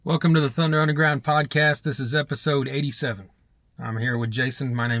Welcome to the Thunder Underground podcast. This is episode 87. I'm here with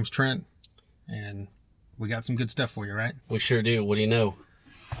Jason. My name's Trent, and we got some good stuff for you, right? We sure do. What do you know?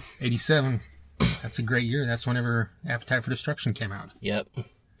 87. That's a great year. That's whenever Appetite for Destruction came out. Yep.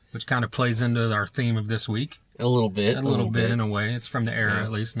 Which kind of plays into our theme of this week. A little bit. A little bit in a way. It's from the era,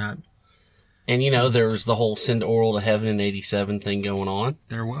 at least, not... And, you know, there was the whole Send Oral to Heaven in 87 thing going on.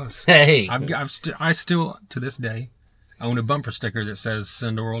 There was. Hey! I still, to this day, own a bumper sticker that says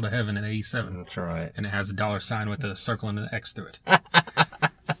Send Oral to Heaven in 87. That's right. And it has a $sign with a circle and an X through it.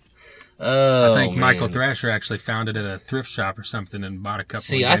 Oh, I think man. Michael Thrasher actually found it at a thrift shop or something and bought a couple.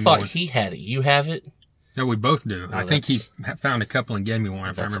 See, I thought he had it. You have it? No, we both do. Oh, I think he found a couple and gave me one,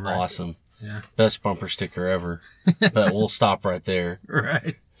 if I That's remember right. awesome. Yeah. Best bumper sticker ever. But we'll stop right there.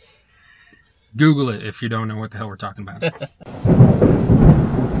 Right. Google it if you don't know what the hell we're talking about.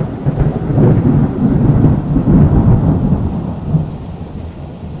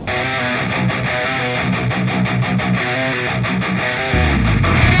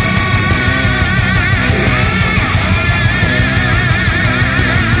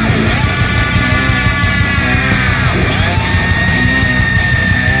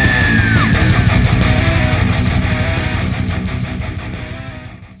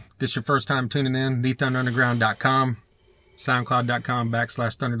 This your first time tuning in, thethunderunderground.com,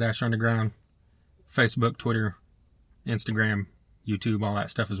 soundcloud.com/thunder-underground, Facebook, Twitter, Instagram, YouTube, all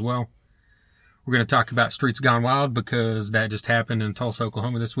that stuff as well. We're going to talk about Streets Gone Wild because that just happened in Tulsa,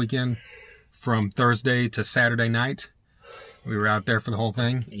 Oklahoma this weekend from Thursday to Saturday night. We were out there for the whole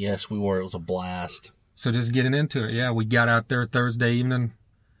thing. Yes, we were. It was a blast. So just getting into it. Yeah, we got out there Thursday evening.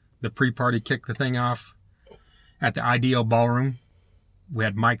 The pre-party kicked the thing off at the Ideal Ballroom. We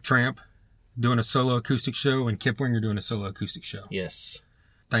had Mike Tramp doing a solo acoustic show and Kip Winger doing a solo acoustic show. Yes.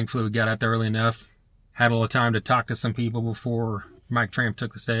 Thankfully, we got out there early enough. Had a little time to talk to some people before Mike Tramp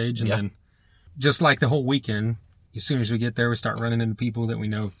took the stage. And then, just like the whole weekend, as soon as we get there, we start running into people that we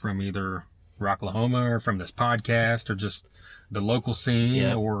know from either Rocklahoma or from this podcast or just the local scene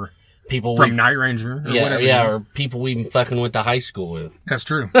or people from Night Ranger or whatever. Yeah, or people we fucking went to high school with. That's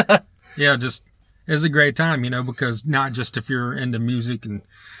true. Yeah, just... It's a great time, because not just if you're into music and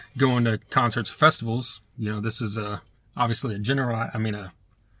going to concerts or festivals, this is obviously a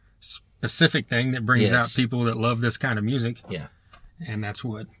specific thing that brings out people that love this kind of music. Yeah. And that's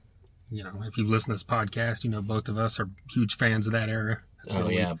what, if you've listened to this podcast, both of us are huge fans of that era.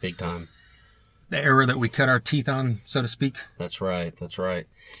 Big time. The era that we cut our teeth on, so to speak. That's right. That's right.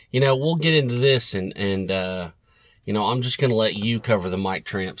 We'll get into this and I'm just going to let you cover the Mike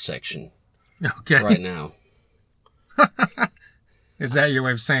Tramp section. Okay. Right now. Is that your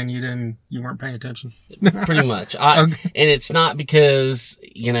way of saying you weren't paying attention? Pretty much. And it's not because,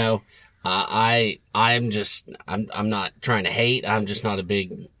 I'm not trying to hate. I'm just not a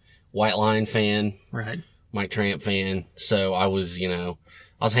big White Lion fan. Right. Mike Tramp fan. So I was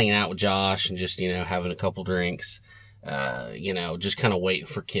hanging out with Josh and just, having a couple drinks, just kind of waiting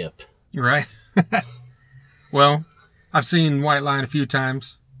for Kip. Right. Well, I've seen White Lion a few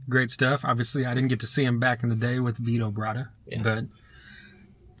times. Great stuff. Obviously, I didn't get to see him back in the day with Vito Bratta, but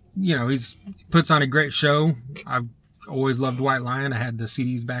he's puts on a great show. I've always loved White Lion. I had the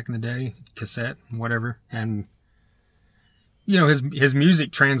CDs back in the day, cassette, whatever, and his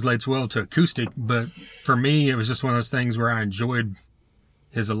music translates well to acoustic. But for me, it was just one of those things where I enjoyed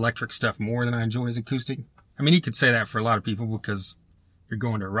his electric stuff more than I enjoy his acoustic. I mean, you could say that for a lot of people because you're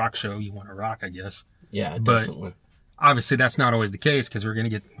going to a rock show, you want to rock, I guess. Yeah, definitely. But obviously, that's not always the case because we're going to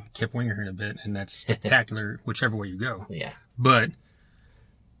get Kip Winger here in a bit, and that's spectacular whichever way you go. Yeah. But,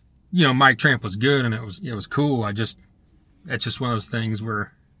 Mike Tramp was good, and it was cool. It's just one of those things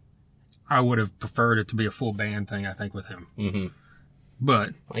where I would have preferred it to be a full band thing, I think, with him. Mm-hmm.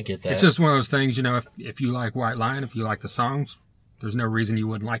 But I get that. It's just one of those things, if you like White Lion, if you like the songs, there's no reason you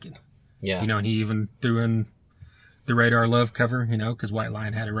wouldn't like it. Yeah. And he even threw in the Radar Love cover, because White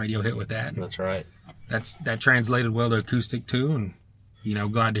Lion had a radio hit with that. That's right. That translated well to acoustic too, and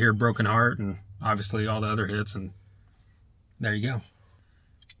glad to hear Broken Heart and obviously all the other hits, and there you go.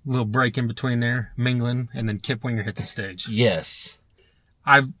 A little break in between there, mingling, and then Kip Winger hits the stage. Yes.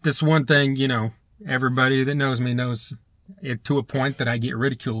 This one thing, everybody that knows me knows it to a point that I get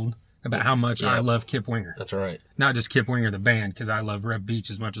ridiculed about how much I love Kip Winger. That's right. Not just Kip Winger the band, because I love Reb Beach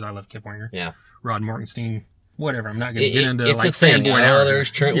as much as I love Kip Winger. Yeah. Rod Morgenstein, whatever. I'm not going to get into it's a thing.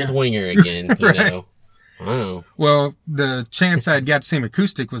 There's Trent with Winger again, right. Wow. Well, the chance I got to see him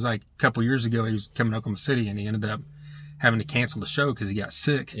acoustic was like a couple years ago. He was coming to Oklahoma City, and he ended up having to cancel the show because he got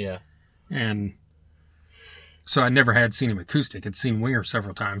sick. Yeah. And so I never had seen him acoustic. I'd seen Winger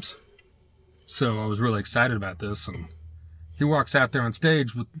several times. So I was really excited about this. And he walks out there on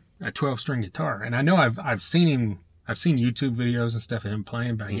stage with a 12-string guitar. And I know I've seen YouTube videos and stuff of him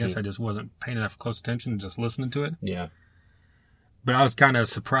playing, but I guess I just wasn't paying enough close attention, just listening to it. Yeah. But I was kind of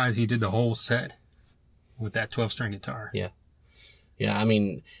surprised he did the whole set with that 12-string guitar. Yeah. Yeah, I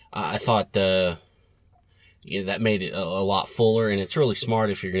mean, I thought that made it a lot fuller, and it's really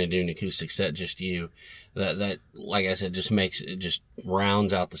smart if you're going to do an acoustic set, just you. That, like I said, just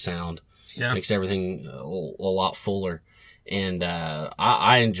rounds out the sound. Yeah. Makes everything a lot fuller. And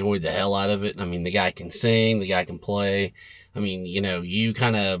I enjoyed the hell out of it. I mean, the guy can sing, the guy can play. I mean, you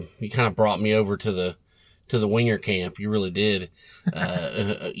kind of brought me over to the winger camp. You really did.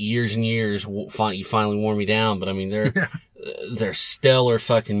 Years and years, you finally wore me down. But I mean, they're stellar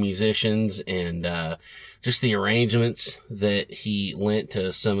fucking musicians, and just the arrangements that he lent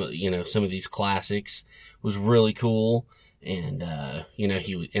to some of these classics was really cool. And he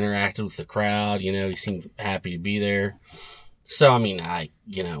interacted with the crowd. He seemed happy to be there. So I mean, I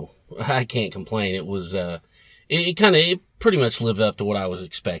can't complain. It was it pretty much lived up to what I was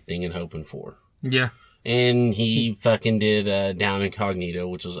expecting and hoping for. Yeah. And he fucking did Down Incognito,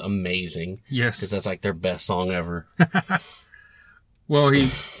 which was amazing. Yes. Because that's like their best song ever. Well, he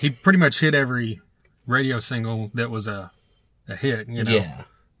pretty much hit every radio single that was a hit, Yeah.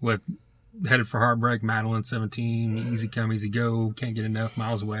 With Headed for Heartbreak, Madeline 17, Easy Come, Easy Go, Can't Get Enough,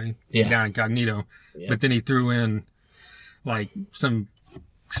 Miles Away, Down Incognito. Yeah. But then he threw in, like, some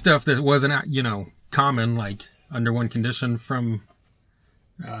stuff that wasn't, common, like Under One Condition from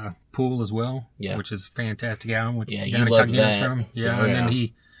Pool as well, which is a fantastic album. Which you love that. From. Yeah, and then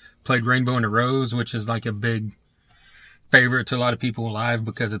he played Rainbow and a Rose, which is like a big favorite to a lot of people live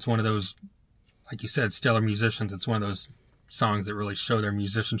because it's one of those, like you said, stellar musicians. It's one of those songs that really show their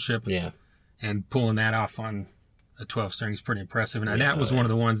musicianship. Yeah. And pulling that off on a 12-string is pretty impressive. And that was one of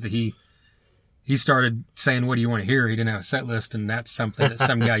the ones that he started saying, "What do you want to hear?" He didn't have a set list, and that's something that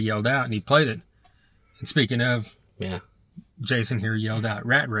some guy yelled out, and he played it. And speaking of, Jason here yelled out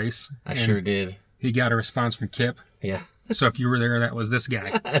 "Rat Race." I sure did. He got a response from Kip. Yeah. So if you were there, that was this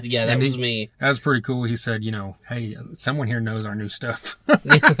guy. Yeah, that was me. That was pretty cool. He said, hey, someone here knows our new stuff.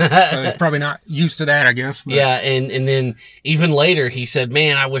 So he's probably not used to that, I guess. But. Yeah, and then even later he said,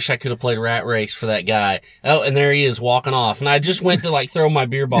 "Man, I wish I could have played Rat Race for that guy." Oh, and there he is walking off. And I just went to throw my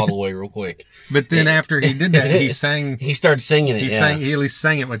beer bottle away real quick. But then after he did that, he sang. He started singing it. He at least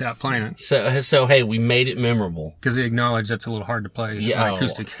sang it without playing it. So hey, we made it memorable. Because he acknowledged that's a little hard to play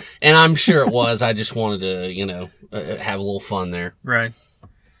acoustic. And I'm sure it was. I just wanted to, have a little fun there. Right.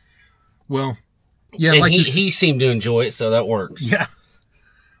 Well, yeah. And he seemed to enjoy it, so that works. Yeah.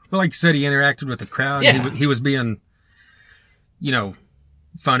 Well, like you said, he interacted with the crowd. Yeah. He was being,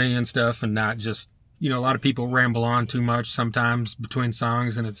 funny and stuff, and not just, a lot of people ramble on too much sometimes between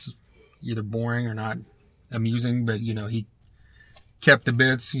songs, and it's either boring or not amusing. But he kept the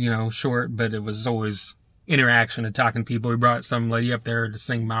bits, short, but it was always interaction and talking to people. He brought some lady up there to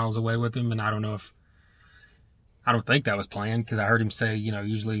sing Miles Away with him, and I don't think that was planned because I heard him say,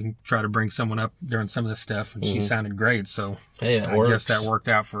 usually try to bring someone up during some of this stuff, and she sounded great. So hey, I guess that worked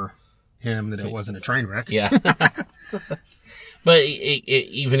out for him that it wasn't a train wreck. Yeah. But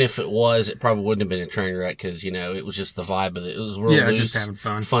even if it was, it probably wouldn't have been a train wreck because, it was just the vibe of it. It was real loose, just having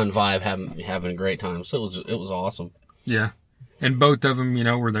fun vibe, having a great time. So it was awesome. Yeah. And both of them,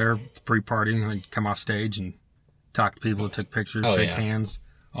 were there pre-partying, like come off stage and talk to people, took pictures, shake hands,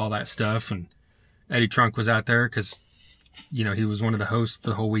 all that stuff. And Eddie Trunk was out there because, he was one of the hosts for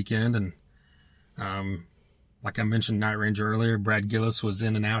the whole weekend. And, like I mentioned Night Ranger earlier, Brad Gillis was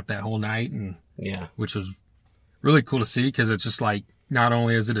in and out that whole night, and which was really cool to see because it's just like, not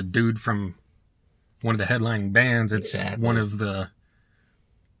only is it a dude from one of the headlining bands, it's one of the,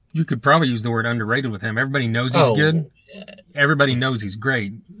 you could probably use the word underrated with him. Everybody knows he's good. Everybody knows he's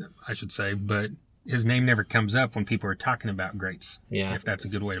great, I should say, but his name never comes up when people are talking about greats. Yeah. If that's a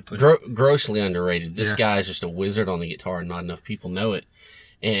good way to put it. Grossly underrated. This guy is just a wizard on the guitar and not enough people know it.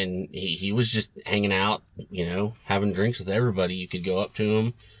 And he was just hanging out, having drinks with everybody. You could go up to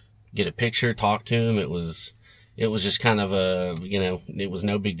him, get a picture, talk to him. It was just kind of it was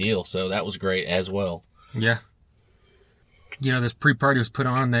no big deal. So that was great as well. Yeah. This pre-party was put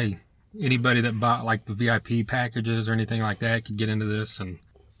on. Anybody that bought like the VIP packages or anything like that could get into this, and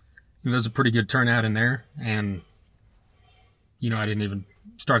there's a pretty good turnout in there. And I didn't even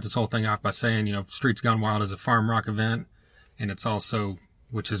start this whole thing off by saying, Streets Gone Wild is a farm rock event, and it's also,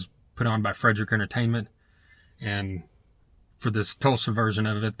 which is put on by Frederick Entertainment. And for this Tulsa version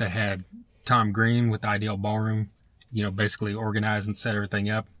of it, they had Tom Green with Ideal Ballroom, basically organize and set everything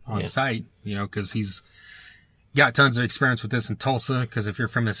up on site, because he's got tons of experience with this in Tulsa, because if you're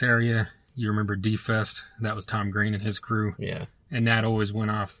from this area, You remember D-Fest? That was Tom Green and his crew. Yeah. And that always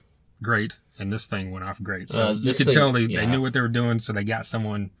went off great, and this thing went off great. So you could thing, tell they knew what they were doing, so they got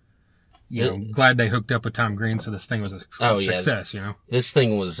someone, glad they hooked up with Tom Green, so this thing was a success, This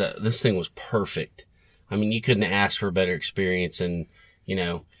thing was perfect. I mean, you couldn't ask for a better experience, and,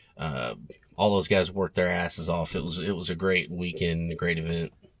 all those guys worked their asses off. It was a great weekend, a great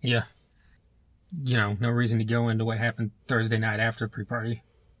event. Yeah. No reason to go into what happened Thursday night after pre-party.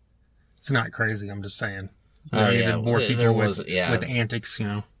 It's not crazy, I'm just saying. More people with antics,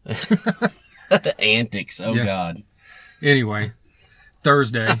 Antics, God. Anyway,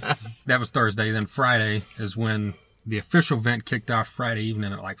 Thursday, that was Thursday. Then Friday is when the official event kicked off Friday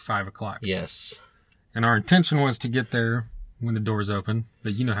evening at like 5 o'clock. Yes. And our intention was to get there when the doors open,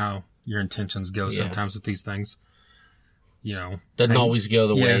 but you know how your intentions go sometimes with these things. Doesn't always go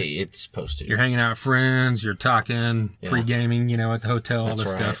the way it's supposed to. You're hanging out with friends, you're talking, pre-gaming, at the hotel, all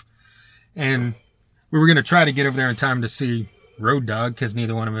this stuff. And we were going to try to get over there in time to see Road Dogg, because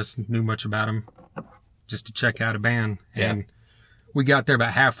neither one of us knew much about him, just to check out a band. And we got there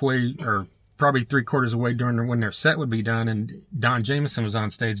about halfway, or probably 3/4 away when their set would be done, and Don Jameson was on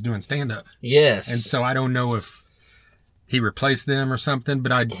stage doing stand-up. Yes. And so I don't know if he replaced them or something,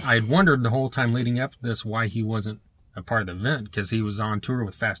 but I had wondered the whole time leading up to this why he wasn't a part of the event, because he was on tour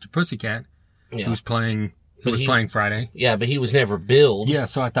with Faster Pussycat, who was playing Friday. Yeah, but he was never billed. Yeah,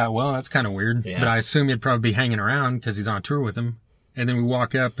 so I thought, well, that's kind of weird. Yeah. But I assume he'd probably be hanging around because he's on tour with him. And then we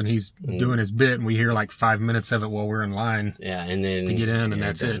walk up and he's doing his bit, and we hear like 5 minutes of it while we're in line. Yeah, and then to get in, and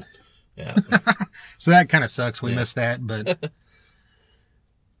that's it. Yeah. So that kind of sucks. We missed that, but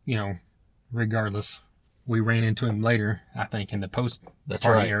regardless, we ran into him later, I think, in the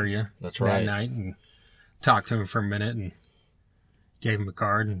post-party area that night, and talked to him for a minute and gave him a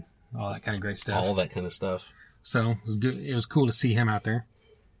card and all that kind of great stuff. All that kind of stuff. So it was good. It was cool to see him out there.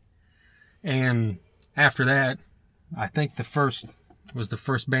 And after that, I think the first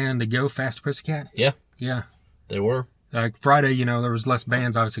band to go, Faster Pussycat. Yeah. Yeah. They were. Like Friday, there was less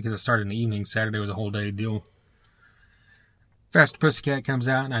bands, obviously, because it started in the evening. Saturday was a whole day deal. Faster Pussycat comes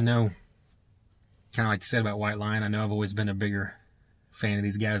out, and I know, kind of like you said about White Lion, I know I've always been a bigger fan of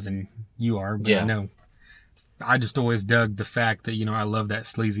these guys than you are, but I know I just always dug the fact that, I love that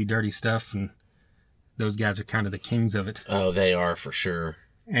sleazy, dirty stuff, and those guys are kind of the kings of it. Oh, they are for sure.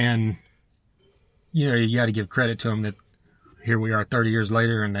 And, you got to give credit to them that here we are 30 years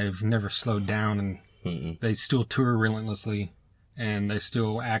later, and they've never slowed down, and they still tour relentlessly, and they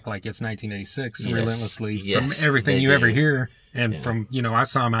still act like it's 1986 relentlessly from everything you ever hear. And from, I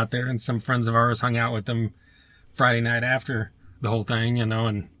saw them out there, and some friends of ours hung out with them Friday night after the whole thing,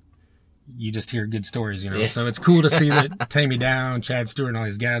 and you just hear good stories, So it's cool to see that Tammy Down, Chad Stewart, and all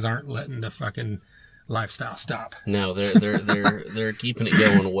these guys aren't letting the fucking lifestyle stop. No, they're keeping it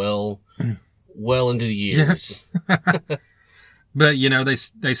going well into the years. Yeah. But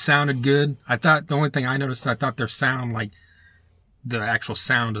they sounded good. I thought the only thing I noticed, I thought their sound, like the actual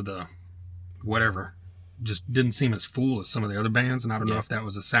sound of the whatever, just didn't seem as full as some of the other bands. And I don't know if that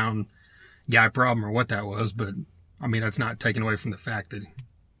was a sound guy problem or what that was, but I mean, that's not taken away from the fact that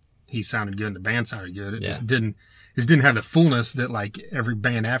he sounded good and the band sounded good. It just didn't have the fullness that like every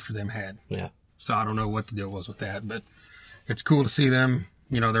band after them had. Yeah. So I don't know what the deal was with that, but it's cool to see them.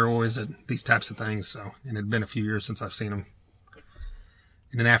 They're always at these types of things. So, and it'd been a few years since I've seen them.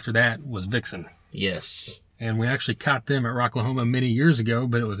 And then after that was Vixen. Yes. And we actually caught them at Rocklahoma many years ago,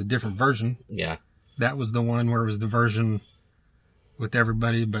 but it was a different version. Yeah. That was the one where it was the version with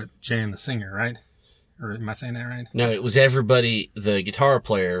everybody but Jay and the singer, right? Or am I saying that right? No, it was everybody. The guitar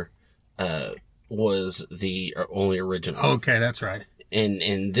player was the only original. Okay, that's right.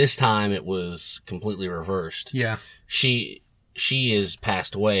 And this time it was completely reversed. Yeah. She is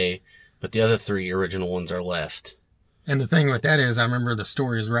passed away, but the other 3 original ones are left. And the thing with that is, I remember the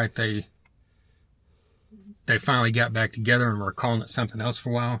story is right. They finally got back together and were calling it something else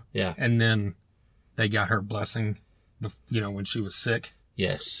for a while. Yeah. And then they got her blessing, when she was sick.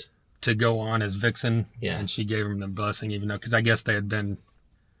 Yes. To go on as Vixen. Yeah. And she gave him the blessing, even though, because I guess they had been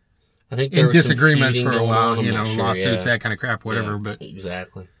in disagreements for a while, sure, lawsuits, that kind of crap, whatever. Yeah, but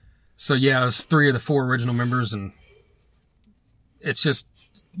exactly. So yeah, it was 3 of the 4 original members, and it's just,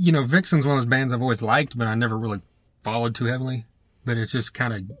 Vixen's one of those bands I've always liked, but I never really followed too heavily. But it's just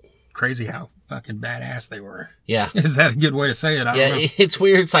kind of crazy how fucking badass they were. Yeah. Is that a good way to say it? I don't know. It's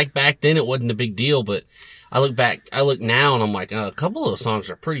weird. It's like back then it wasn't a big deal, but I look now and I'm like, a couple of those songs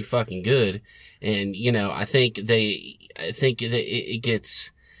are pretty fucking good. And, I think it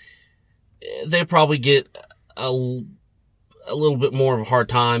gets, they probably get a little bit more of a hard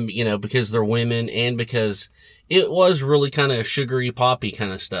time, because they're women and because it was really kind of sugary poppy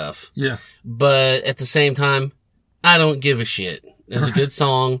kind of stuff. Yeah. But at the same time, I don't give a shit. It's a good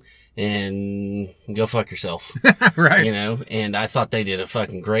song, and go fuck yourself. Right. You know, and I thought they did a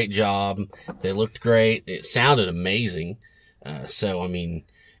fucking great job. They looked great. It sounded amazing. So, I mean,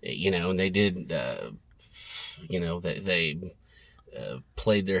 you know, and they did, you know, they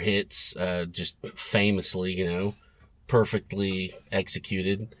played their hits, just famously, you know, perfectly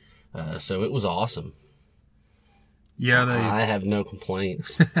executed. So it was awesome. Yeah, I have no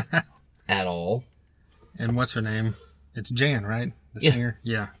complaints at all. And what's her name? It's Jan, right? The singer?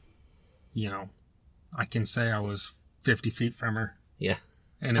 Yeah. You know, I can say I was 50 feet from her. Yeah.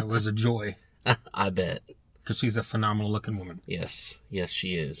 And it was a joy. I bet. Because she's a phenomenal looking woman. Yes. Yes,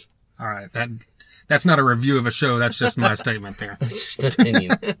 she is. All right. That's not a review of a show. That's just my statement there. That's just an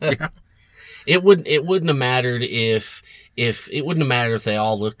opinion. Yeah. It wouldn't have mattered if it wouldn't have mattered if they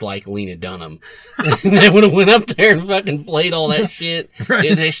all looked like Lena Dunham. They would have went up there and fucking played all that shit.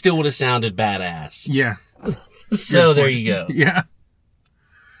 Right. They still would have sounded badass. Yeah. So there you go. Yeah.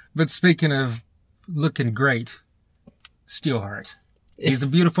 But speaking of looking great, Steelheart. He's a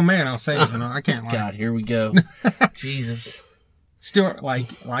beautiful man, I'll say. You know, I can't lie. God, here we go. Jesus. Still,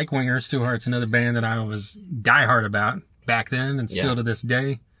 like Winger, Steelheart's another band that I was diehard about back then and still to this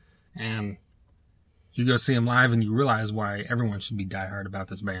day. And you go see him live and you realize why everyone should be diehard about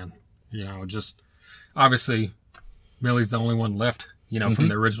this band. You know, just obviously Millie's the only one left, you know, from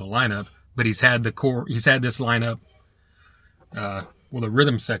the original lineup, but he's had this lineup, the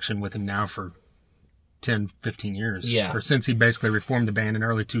rhythm section with him now for 10, 15 years. Yeah. Or since he basically reformed the band in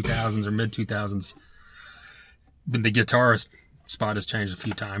early 2000s or mid 2000s. But the guitarist spot has changed a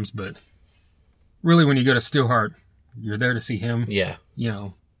few times, but really when you go to Steelheart, you're there to see him. Yeah. You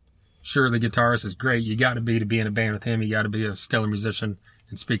know, sure, the guitarist is great. You got to be in a band with him. You got to be a stellar musician.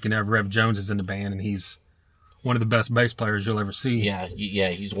 And speaking of, Rev Jones is in the band, and he's one of the best bass players you'll ever see. Yeah,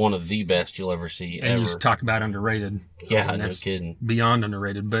 he's one of the best you'll ever see. And you just talk about underrated. Yeah, no kidding. Beyond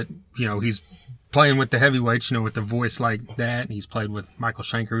underrated. But, you know, he's playing with the heavyweights, you know, with the voice like that. And he's played with Michael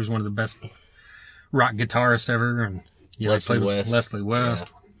Schenker, who's one of the best rock guitarists ever. And, you know, Leslie played West. with Leslie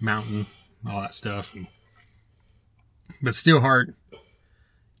West, Mountain, all that stuff. But Steelheart,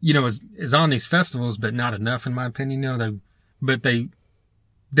 you know, is on these festivals, but not enough, in my opinion. You know,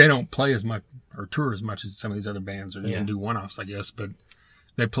 they don't play as much or tour as much as some of these other bands, or even do one-offs, I guess. But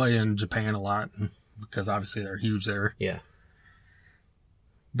they play in Japan a lot because obviously they're huge there. Yeah.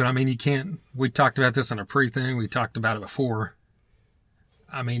 But I mean, we talked about this on a pre-thing. We talked about it before.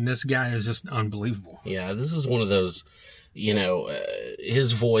 I mean, this guy is just unbelievable. Yeah, this is one of those, you know,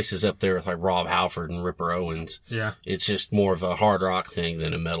 his voice is up there with like Rob Halford and Ripper Owens. Yeah. It's just more of a hard rock thing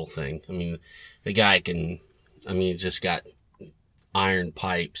than a metal thing. I mean, the guy he's just got iron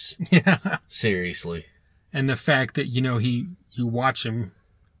pipes. Yeah. Seriously. And the fact that, you know, you watch him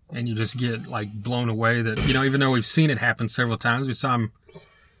and you just get like blown away that, you know, even though we've seen it happen several times, we saw him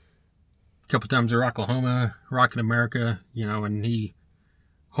a couple times at Rocklahoma, Rockin' America, you know, and he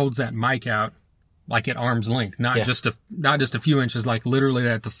holds that mic out like at arm's length, not just a few inches, like literally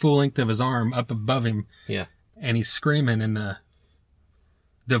at the full length of his arm up above him. Yeah. And he's screaming, and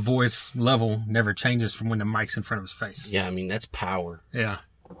the voice level never changes from when the mic's in front of his face. Yeah, I mean, that's power. Yeah.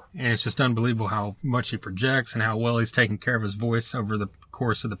 And it's just unbelievable how much he projects and how well he's taken care of his voice over the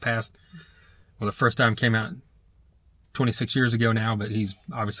course of the past. Well, the first time came out 26 years ago now, but he's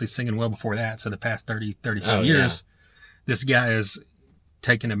obviously singing well before that. So the past 30, 35 years, this guy is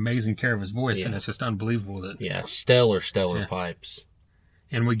taking amazing care of his voice, and it's just unbelievable that. Yeah, stellar pipes.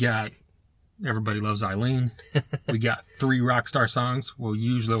 And we got Everybody Loves Eileen. We got 3 Rockstar songs. Well,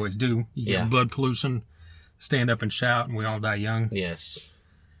 you usually always do. You get Blood Pollution, Stand Up and Shout, and We All Die Young. Yes.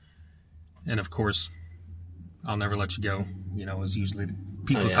 And of course, I'll Never Let You Go, you know, is usually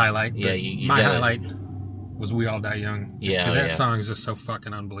people's highlight. Yeah, my highlight was We All Die Young. Because that song is just so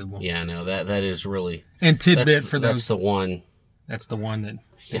fucking unbelievable. Yeah, no, that is really. And tidbit for those. That's the one. That's the one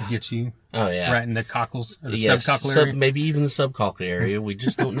that gets you. Oh, yeah. Right in the cockles, or the subcockle area. Maybe even the subcockle area. We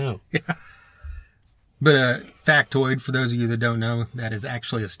just don't know. Yeah. But factoid, for those of you that don't know, that is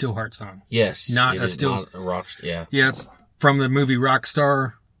actually a Steelheart song. Yes. Not a rock. Yeah. Yeah, it's from the movie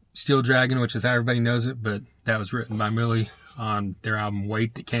Rockstar, Steel Dragon, which is how everybody knows it, but that was written by Millie on their album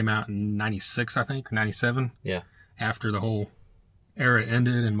Wait that came out in 96, I think, or 97. Yeah. After the whole era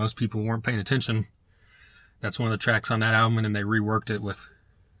ended and most people weren't paying attention. That's one of the tracks on that album, and then they reworked it with,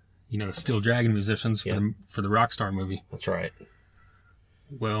 you know, the Steel Dragon musicians for the Rockstar movie. That's right.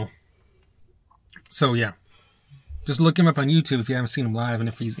 Well, so yeah. Just look him up on YouTube if you haven't seen him live, and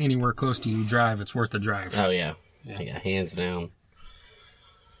if he's anywhere close to you, drive. It's worth the drive. Oh, yeah. Yeah, hands down.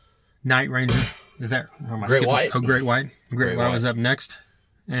 Night Ranger Is that Great White? Great White. Great White was up next.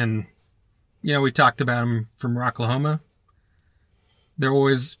 And, we talked about them from Rocklahoma. They're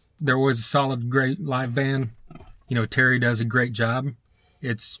always a solid, great live band. Terry does a great job.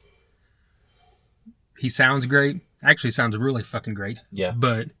 He sounds great. Actually sounds really fucking great. Yeah.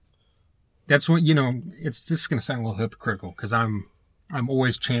 But that's what, it's just going to sound a little hypocritical because I'm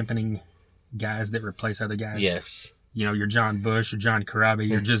always championing guys that replace other guys. Yes. Your John Bush, your John Corabi,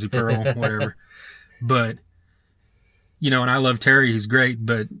 your Jizzy Pearl, whatever. But, and I love Terry, he's great,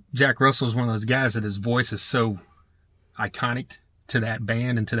 but Jack Russell's one of those guys that his voice is so iconic to that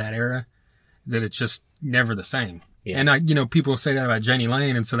band and to that era that it's just never the same. Yeah. And people say that about Jenny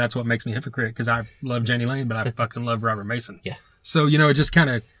Lane, and so that's what makes me a hypocrite, because I love Jenny Lane, but I fucking love Robert Mason. Yeah. So, it just kind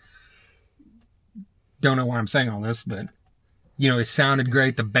of, don't know why I'm saying all this, but, it sounded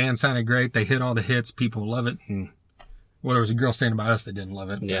great, the band sounded great, they hit all the hits, people love it, and well, there was a girl saying about us that didn't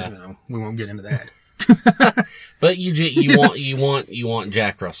love it. Yeah. But, we won't get into that. But you want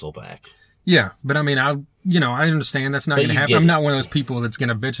Jack Russell back. Yeah, but I mean, I understand that's not going to happen. I'm not one of those people that's going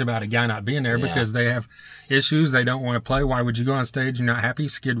to bitch about a guy not being there because they have issues. They don't want to play. Why would you go on stage? You're not happy.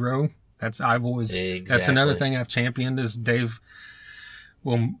 Skid Row. That's another thing I've championed is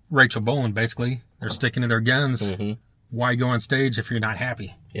Rachel Bolan basically. They're sticking to their guns. Mm-hmm. Why go on stage if you're not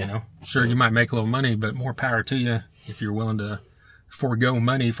happy? Yeah. Sure, you might make a little money, but more power to you if you're willing to forego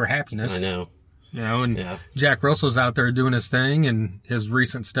money for happiness. I know. Jack Russell's out there doing his thing, and his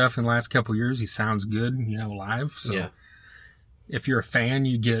recent stuff in the last couple of years, he sounds good, live. So if you're a fan,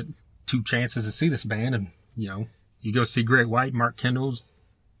 you get 2 chances to see this band, and, you go see Great White. Mark Kendall's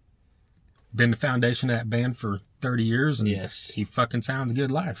been the foundation of that band for 30 years, and he fucking sounds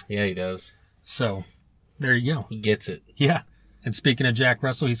good live. Yeah, he does. So there you go. He gets it. Yeah. And speaking of Jack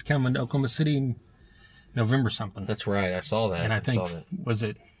Russell, he's coming to Oklahoma City in November something. That's right. I saw that. And I think, was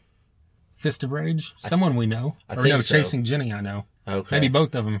it Fist of Rage? Someone we know. Chasing Jenny, I know. Okay. Maybe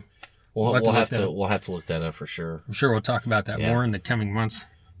both of them. We'll have to look that up for sure. I'm sure we'll talk about that more in the coming months.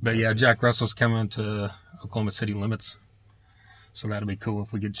 But yeah, Jack Russell's coming to Oklahoma City limits. So that'll be cool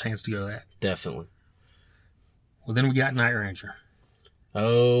if we get a chance to go to that. Definitely. Well, then we got Night Ranger.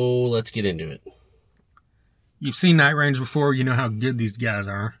 Oh, let's get into it. You've seen Night Ranger before. You know how good these guys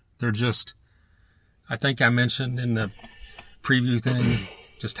are. They're just, I think I mentioned in the preview thing,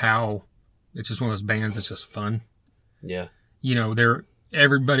 just how it's just one of those bands that's just fun. Yeah.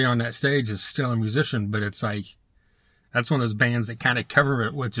 Everybody on that stage is still a musician, but it's like, that's one of those bands that kind of cover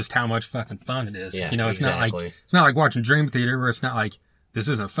it with just how much fucking fun it is. Yeah, it's not like watching Dream Theater where it's not like, this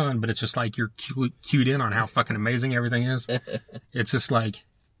isn't fun, but it's just like you're cued in on how fucking amazing everything is. It's just like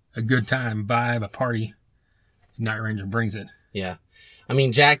a good time, vibe, a party. Night Ranger brings it. Yeah. I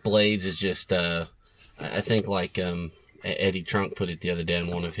mean, Jack Blades is just, I think like, Eddie Trunk put it the other day in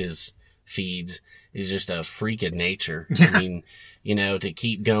one of his feeds, is just a freak of nature. Yeah. I mean, to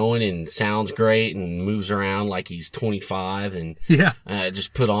keep going and sounds great and moves around like he's 25 and,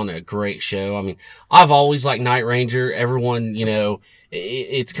 just put on a great show. I mean, I've always liked Night Ranger. Everyone,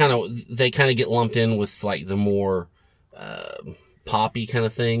 it's kind of, they kind of get lumped in with like the more, poppy kind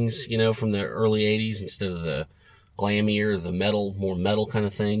of things, from the early 80s instead of the glammier, the more metal kind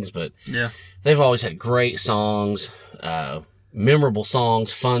of things. But they've always had great songs, memorable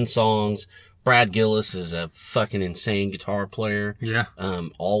songs, fun songs. Brad Gillis is a fucking insane guitar player. Yeah.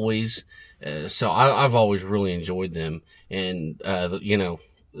 Always. So I've always really enjoyed them. And,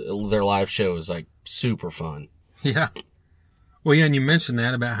 their live show is like super fun. Yeah. Well, yeah, and you mentioned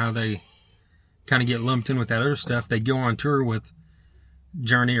that about how they kind of get lumped in with that other stuff. They go on tour with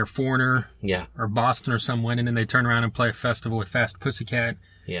Journey or Foreigner, or Boston or someone, and then they turn around and play a festival with Fast Pussycat,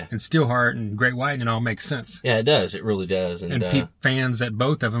 and Steelheart and Great White, and it all makes sense. Yeah, it does. It really does. And fans at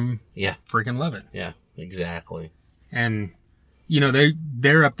both of them, freaking love it. Yeah, exactly. And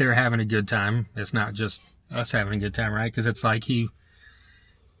they're up there having a good time. It's not just us having a good time, right? Because it's like he,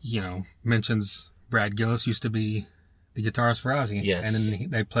 mentions Brad Gillis used to be the guitarist for Ozzy, and then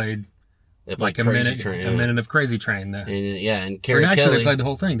they played. Like a minute of Crazy Train. And Kerry Kelly. Actually, they played the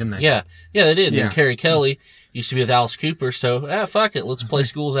whole thing, didn't they? Yeah, they did. Yeah. And Kerry Kelly used to be with Alice Cooper, so fuck it, let's play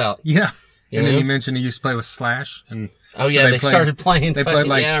Schools Out. Yeah. And then you mentioned he used to play with Slash. And they started playing. They played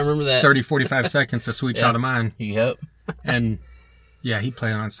like I remember that. 30, 45 seconds of Sweet Child of Mine. Yep. And he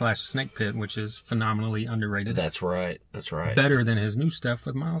played on Slash's Snake Pit, which is phenomenally underrated. That's right. Better than his new stuff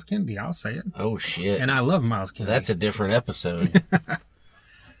with Miles Kennedy, I'll say it. Oh, shit. And I love Miles Kennedy. That's a different episode.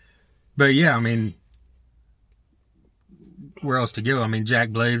 But yeah, I mean, where else to go? I mean, Jack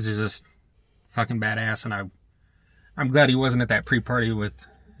Blades is just fucking badass, and I'm glad he wasn't at that pre-party with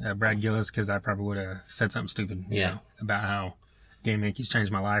Brad Gillis, because I probably would have said something stupid. About how Game Yankees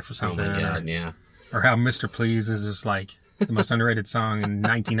changed my life or something. Oh my God, yeah. or how Mr. Please is just like the most underrated song in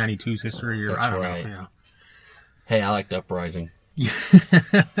 1992's history, or That's I don't right. know. Yeah. Hey, I liked Uprising. Yeah.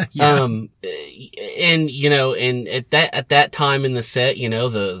 And you know, and at that time in the set, you know,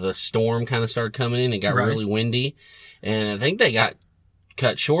 the storm kind of started coming in and got Right. really windy, and I think they got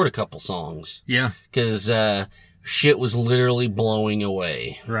cut short a couple songs Yeah. because shit was literally blowing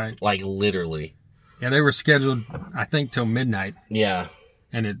away, Right. like literally. Yeah, they were scheduled, I think, till midnight, Yeah,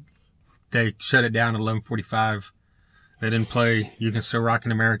 and they shut it down at 11:45. They didn't play "You Can Still Rock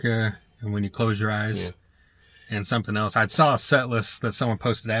in America" and "When You Close Your Eyes," Yeah. and something else. I saw a set list that someone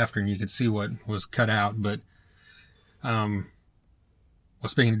posted after, and you could see what was cut out. But, well,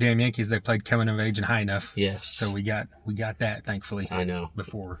 speaking of damn Yankees, they played "Coming of Age" and "High Enough." yes. So we got that, thankfully, I know.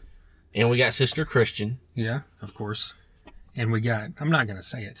 before. And we got Sister Christian. Yeah, of course. And we got, I'm not going to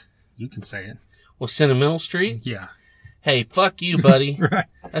say it. You can say it. Well, Sentimental Street. Yeah. Hey, fuck you, buddy. Right.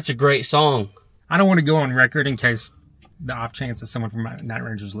 That's a great song. I don't want to go on record in case the off chance that someone from Night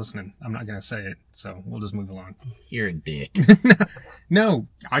Ranger's listening. I'm not going to say it. So we'll just move along. You're a dick. No,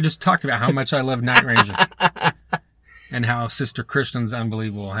 I just talked about how much I love Night Ranger. And how Sister Christian's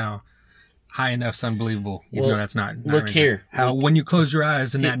unbelievable. How High Enough's unbelievable. Even Well, though that's not Night look Ranger. here. How When You Close Your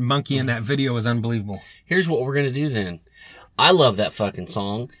Eyes and that monkey in that video is unbelievable. Here's what we're going to do then. I love that fucking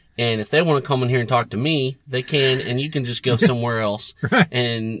song. And if they want to come in here and talk to me, they can, and you can just go somewhere else Right.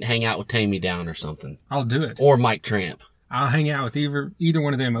 and hang out with Tammy Down or something. I'll do it. Or Mike Tramp. I'll hang out with either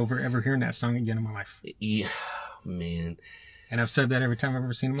one of them over ever hearing that song again in my life. Yeah, man. And I've said that every time I've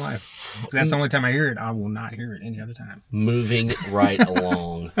ever seen them live. 'Cause that's the only time I hear it. I will not hear it any other time. Moving right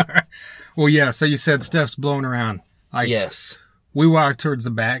along. Well, yeah, so you said stuff's blowing around. Like, Yes. we walked towards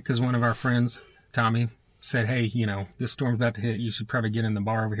the back because one of our friends, Tommy, said, hey, you know, this storm's about to hit. You should probably get in the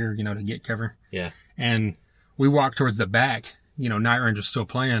bar over here, you know, to get cover. Yeah. And we walked towards the back. You know, Night Ranger's still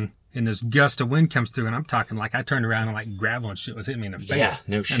playing. And this gust of wind comes through. And I'm talking like I turned around and like gravel and shit was hitting me in the face. Yeah,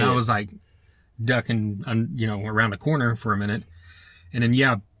 no shit. And I was like ducking, you know, around the corner for a minute. And then,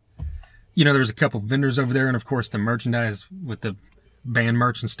 yeah, you know, there was a couple vendors over there. And of course, the merchandise with the band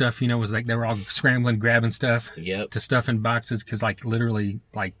merch and stuff, you know, was like they were all scrambling, grabbing stuff Yep. to stuff in boxes because, like, literally,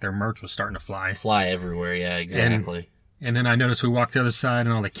 like their merch was starting to fly. Fly everywhere. Yeah, exactly. And then I noticed we walked the other side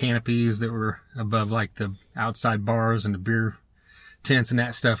and all the canopies that were above, like, the outside bars and the beer tents and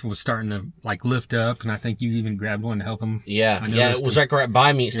that stuff was starting to, like, lift up. And I think you even grabbed one to help them. Yeah. I Yeah. It noticed was it. like right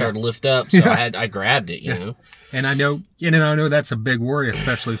by me. It started to lift up. So I grabbed it, you know. And I know that's a big worry,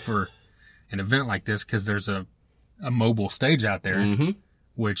 especially for an event like this, because there's a mobile stage out there. Mm-hmm.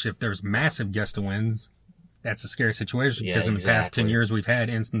 Which, if there's massive gust of winds, that's a scary situation. Yeah, Because in the past 10 exactly. years, we've had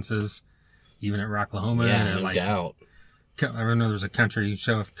instances, even at Rocklahoma. Yeah, and no like, doubt. I remember there was a country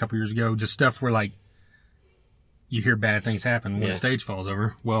show a couple years ago, just stuff where, like, you hear bad things happen when Yeah. the stage falls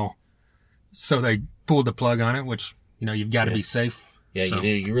over. Well, so they pulled the plug on it, which, you know, you've got to Yeah. be safe. Yeah, So, you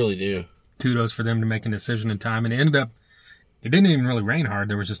do. You really do. Kudos for them to make a decision in time. And it didn't even really rain hard.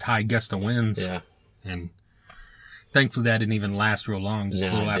 There was just high gust of winds. Yeah. And thankfully that didn't even last real long. Just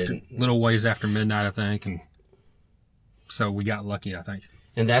No, a it didn't. little ways after midnight, I think. And so we got lucky, I think.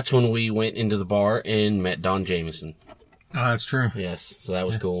 And that's when we went into the bar and met Don Jameson. Oh, that's true. Yes. So that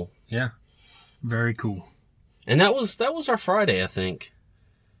was cool. Yeah. Very cool. And that was our Friday, I think.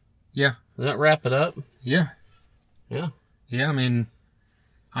 Yeah. Does that wrap it up? Yeah. Yeah. Yeah. I mean,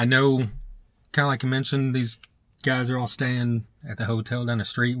 I know, kind of like you mentioned, these guys are all staying at the hotel down the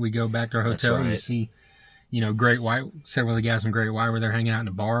street. We go back to our hotel and you right. see, you know, Great White. Several of the guys from Great White were there hanging out in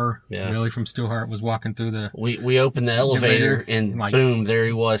the bar. Yeah. Billy from Steelheart was walking through the. We opened the elevator and like- boom, there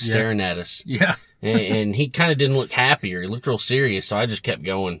he was Yeah. staring at us. Yeah. And he kind of didn't look happy or he looked real serious. So I just kept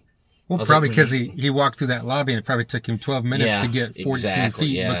going. Well, was probably like, because he walked through that lobby and it probably took him 12 minutes Yeah, to get 42 exactly.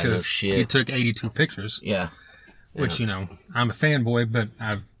 feet Yeah, no because shit. he took 82 pictures, Yeah. which, you know, I'm a fanboy, but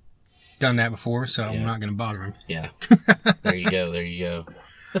I've done that before, so I'm Yeah. not going to bother him. Yeah. There you go. There you go.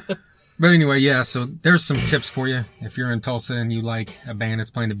 But anyway, yeah, so there's some tips for you. If you're in Tulsa and you like a band that's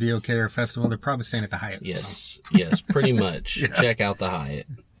playing the BOK or a festival, they're probably staying at the Hyatt. Yes. Yes. Pretty much. Check out the Hyatt.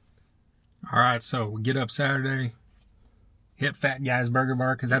 So. All right, so we get up Saturday, hit Fat Guy's Burger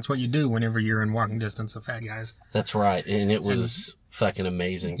Bar, because that's what you do whenever you're in walking distance of Fat Guy's. That's right. And it was fucking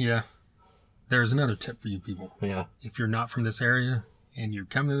amazing. Yeah. There's another tip for you people. Yeah. If you're not from this area and you're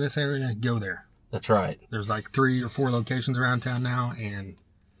coming to this area, go there. That's right. There's like 3 or 4 locations around town now, and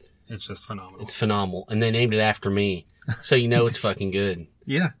it's just phenomenal. It's phenomenal. And they named it after me. So you know it's fucking good.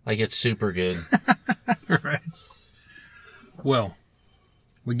 Yeah. Like it's super good. Right. Well,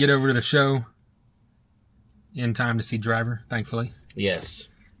 we get over to the show in time to see Driver, thankfully. Yes.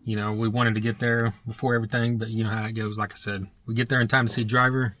 You know, we wanted to get there before everything, but you know how it goes, like I said. We get there in time to see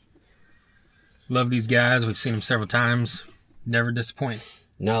Driver. Love these guys. We've seen them several times. Never disappoint.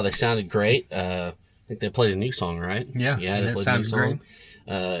 No, they sounded great. I think they played a new song, right? Yeah, they it sounded great.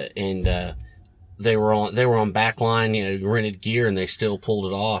 And they were on Backline, rented gear, and they still pulled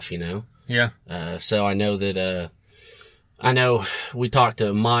it off, Yeah. So I know that I know we talked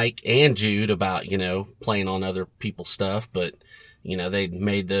to Mike and Jude about playing on other people's stuff, but they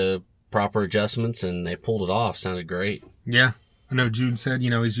made the proper adjustments and they pulled it off. Sounded great. Yeah, I know Jude said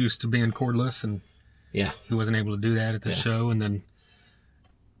he's used to being cordless and yeah, he wasn't able to do that at the show, and then.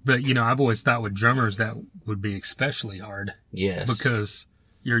 But, I've always thought with drummers that would be especially hard. Yes. Because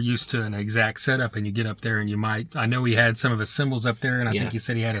you're used to an exact setup and you get up there and I know he had some of his cymbals up there and I think he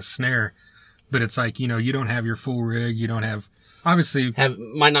said he had a snare. But it's like, you don't have your full rig. You don't have, obviously.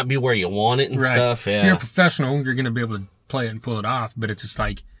 Might not be where you want it and stuff. Yeah. If you're a professional, you're going to be able to play it and pull it off. But it's just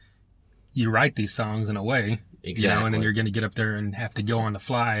like, you write these songs in a way. Exactly. And then you're going to get up there and have to go on the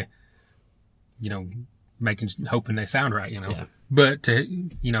fly, hoping they sound right, Yeah. But to,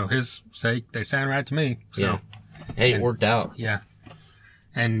 his sake, they sound right to me. So, yeah. Hey, it worked out. Yeah.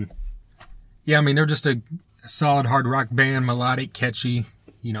 And, yeah, I mean, they're just a solid hard rock band, melodic, catchy.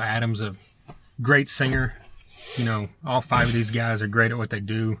 Adam's a great singer. All 5 of these guys are great at what they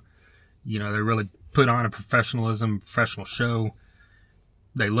do. They really put on a professional show.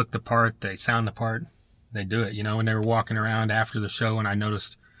 They look the part. They sound the part. They do it, when they were walking around after the show, and I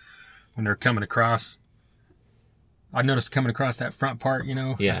noticed when they're coming across that front part,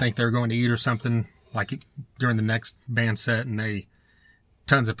 Yeah. I think they were going to eat or something during the next band set, and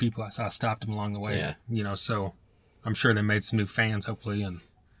tons of people I saw stopped them along the way. Yeah. So I'm sure they made some new fans, hopefully. And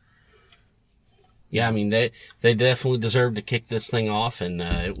yeah, I mean, they definitely deserved to kick this thing off, and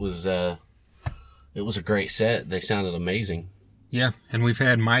it was a great set. They sounded amazing. Yeah, and we've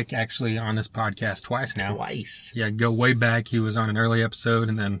had Mike actually on this podcast twice now. Twice. Yeah, go way back. He was on an early episode,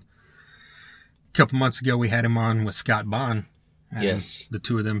 and then a couple months ago we had him on with Scott Bond. And yes. The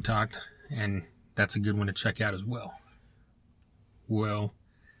two of them talked, and that's a good one to check out as well. Well,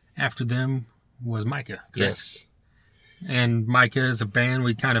 after them was Micah. Correct? Yes. And Micah is a band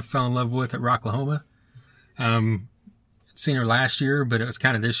we kind of fell in love with at Rocklahoma. I'd seen her last year, but it was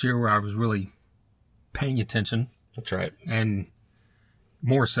kind of this year where I was really paying attention. That's right. And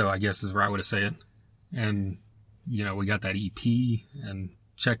more so, I guess, is the right way to say it. And, we got that EP and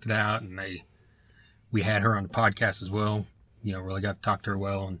checked it out, and we had her on the podcast as well. Really got to talk to her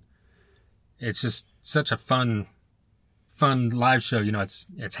well, and it's just such a fun live show.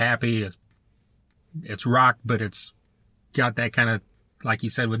 It's happy, it's rock, but it's got that kind of, like you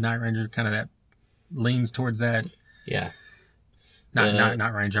said with Night Ranger, kind of that leans towards that. Yeah.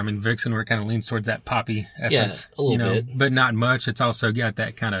 Not Ranger. I mean, Vixen, where it kind of leans towards that poppy essence. Yeah, a little bit. But not much. It's also got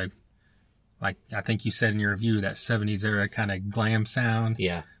that kind of, like I think you said in your review, that 70s era kind of glam sound.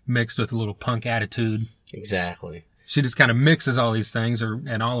 Yeah. Mixed with a little punk attitude. Exactly. She just kind of mixes all these things,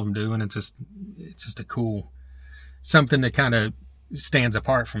 and all of them do, and it's just a cool, something that kind of stands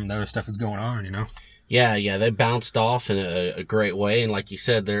apart from the other stuff that's going on, Yeah, they bounced off in a great way, and like you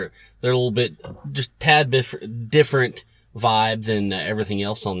said, they're a little bit, just tad different vibe than everything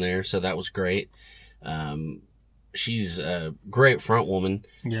else on there, so that was great. She's a great front woman.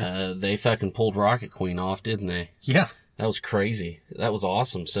 Yeah. They fucking pulled Rocket Queen off, didn't they? Yeah. That was crazy. That was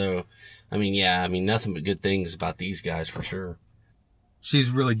awesome. So, nothing but good things about these guys for sure. She's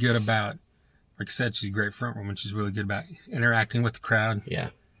really good about, like I said, she's a great front woman. She's really good about interacting with the crowd.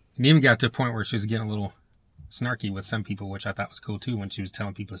 Yeah. And even got to a point where she was getting a little snarky with some people, which I thought was cool too, when she was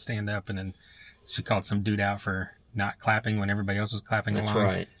telling people to stand up, and then she called some dude out for not clapping when everybody else was clapping along. That's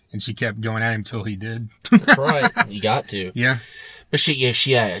right. And she kept going at him till he did. That's right. You got to. Yeah. But she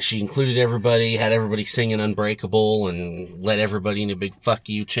included everybody, had everybody singing Unbreakable, and let everybody in a big fuck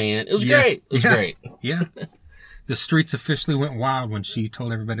you chant. It was great. It was great. Yeah. The streets officially went wild when she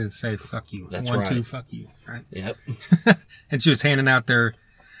told everybody to say fuck you. That's 1, right. 2, fuck you. Right. Yep. And she was handing out their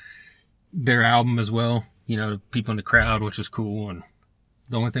album as well, to people in the crowd, which was cool. And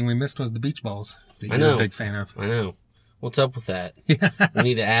the only thing we missed was the beach balls that you're a big fan of. I know. What's up with that? Yeah. We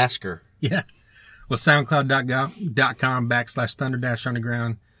need to ask her. Yeah. Well,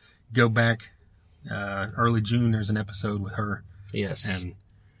 SoundCloud.com/Thunder-Underground. Go back, early June, there's an episode with her. Yes. And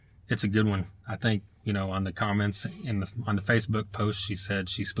it's a good one. I think, on the comments on the Facebook post, she said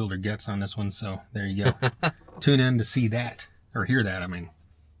she spilled her guts on this one. So there you go. Tune in to see that, or hear that. I mean,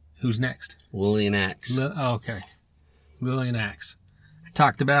 who's next? Lillian Axe. Okay. Lillian Axe. I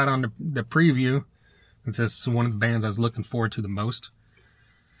talked about on the preview. This is one of the bands I was looking forward to the most.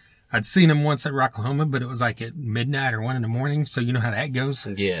 I'd seen them once at Rocklahoma, but it was like at midnight or 1 a.m. So you know how that goes.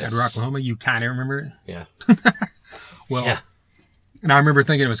 Yes. At Rocklahoma, you kind of remember it. Yeah. Well, yeah. And I remember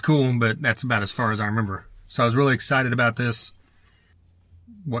thinking it was cool, but that's about as far as I remember. So I was really excited about this.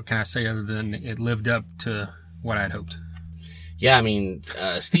 What can I say other than it lived up to what I had hoped? Yeah, I mean,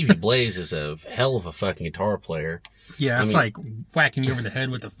 Stevie Blaze is a hell of a fucking guitar player. Yeah, it's like whacking you over the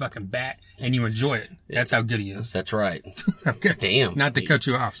head with a fucking bat, and you enjoy it. That's how good he is. That's right. Okay. Damn. Not to cut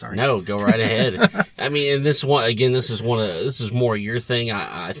you off, sorry. No, go right ahead. I mean, and this one, again, this is more your thing.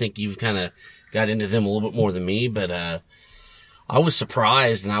 I think you've kind of got into them a little bit more than me, but, I was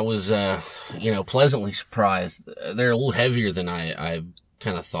surprised, and I was, pleasantly surprised. They're a little heavier than I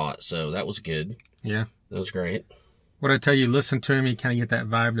kind of thought, so that was good. Yeah. That was great. What I tell you, listen to them, you kind of get that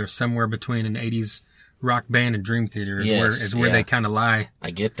vibe. They're somewhere between an 80s rock band and Dream Theater is where they kind of lie.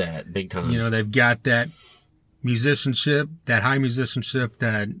 I get that big time. You know, they've got that musicianship, that high musicianship,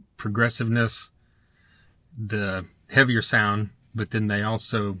 that progressiveness, the heavier sound, but then they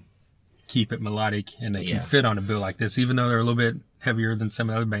also keep it melodic, and they can fit on a bill like this, even though they're a little bit heavier than some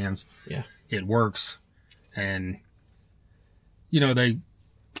of the other bands. Yeah. It works. And,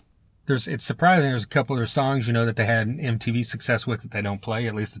 it's surprising. There's a couple of their songs, that they had MTV success with that they don't play,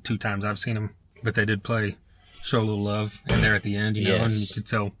 at least the 2 times I've seen them. But they did play Show a Little Love, and there at the end, and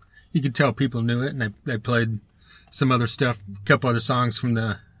you could tell people knew it, and they played some other stuff, a couple other songs from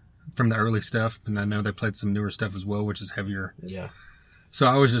the early stuff, and I know they played some newer stuff as well, which is heavier. Yeah. So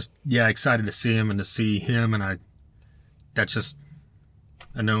I was just, excited to see him and to see him, and that's just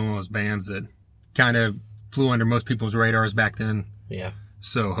one of those bands that kind of flew under most people's radars back then. Yeah.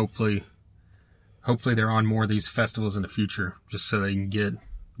 So hopefully they're on more of these festivals in the future, just so they can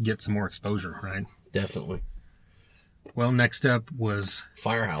get some more exposure, right? Definitely. Well, next up was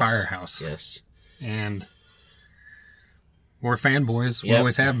Firehouse. Yes. And we're fanboys. Yep. We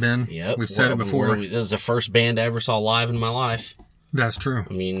always have been. Yep. We've said it before. This is the first band I ever saw live in my life. That's true.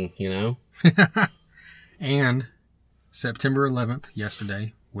 I mean, And September 11th,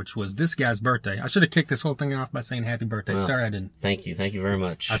 yesterday, which was this guy's birthday. I should have kicked this whole thing off by saying happy birthday. Well, sorry I didn't. Thank you. Thank you very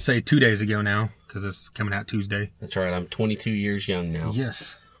much. I say 2 days ago now, because this is coming out Tuesday. That's right. I'm 22 years young now.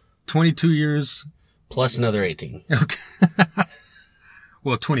 Yes. 22 years. Plus another 18. Okay.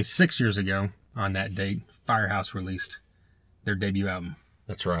 Well, 26 years ago on that date, Firehouse released their debut album.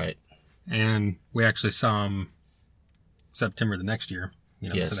 That's right. And we actually saw them September the next year.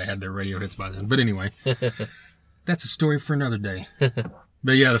 So they had their radio hits by then. But anyway, that's a story for another day.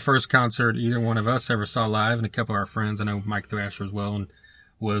 But yeah, the first concert either one of us ever saw live, and a couple of our friends, I know Mike Thrasher as well, and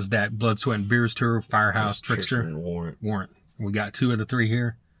was that Blood, Sweat, and Beers tour, Firehouse, Trickster, and Warrant. We got 2 of the 3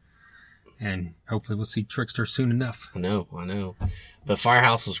 here, and hopefully we'll see Trickster soon enough. I know. But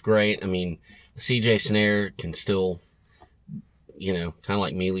Firehouse was great. I mean, CJ Snare can still, kind of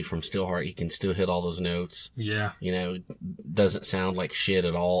like Mealy from Steelheart, he can still hit all those notes. Yeah. Doesn't sound like shit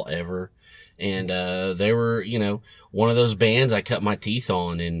at all, ever. And, they were, one of those bands I cut my teeth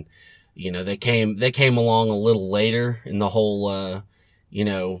on, and, they came along a little later in the whole,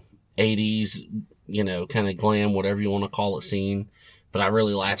 80s, kind of glam, whatever you want to call it, scene. But I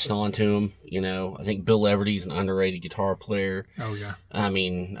really latched on to them. I think Bill Everty's an underrated guitar player. Oh yeah. I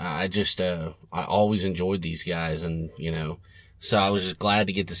mean, I just, I always enjoyed these guys, and, so I was just glad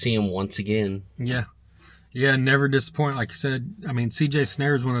to get to see them once again. Yeah. Yeah, never disappoint. Like you said, I mean, CJ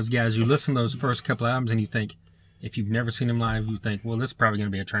Snare is one of those guys, you listen to those first couple albums and you think, if you've never seen him live, you think, well, this is probably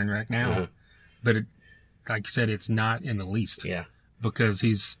going to be a train wreck now. Mm-hmm. But like you said, it's not in the least. Yeah. Because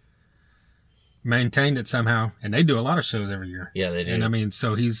he's maintained it somehow. And they do a lot of shows every year. Yeah, they do. And I mean,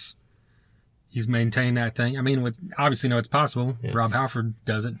 so he's maintained that thing. I mean, obviously know it's possible. Yeah. Rob Halford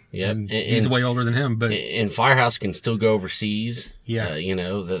does it. Yeah. And he's way older than him. But Firehouse can still go overseas. Yeah.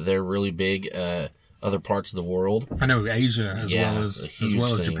 They're really big, other parts of the world. I know Asia as well as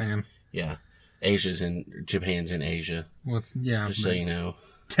Japan. Yeah. Japan's in Asia. Well, just so you know.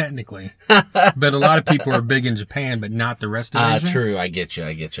 Technically. But a lot of people are big in Japan, but not the rest of Asia. True. I get you.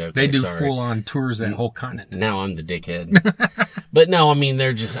 Okay, they do full-on tours that whole continent. Now I'm the dickhead. But no, I mean,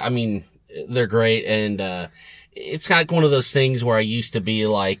 they're great. And, it's kind of one of those things where I used to be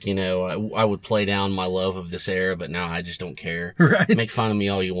like, I would play down my love of this era, but now I just don't care. Right. Make fun of me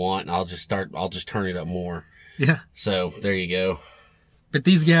all you want, and I'll just turn it up more. Yeah. So there you go. But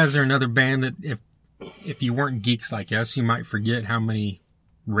these guys are another band that if you weren't geeks like us, you might forget how many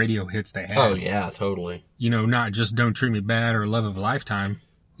radio hits they had. Oh yeah, totally. Not just Don't Treat Me Bad or Love of a Lifetime.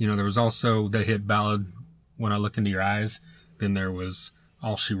 There was also the hit ballad When I Look Into Your Eyes. Then there was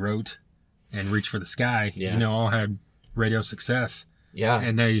All She Wrote and Reach for the Sky. Yeah. All had radio success. Yeah.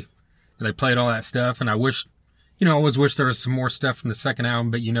 And they played all that stuff, and I wish, I always wish there was some more stuff from the second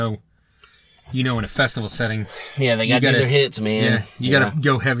album, but in a festival setting. Yeah, they got their hits, man. Yeah, you got to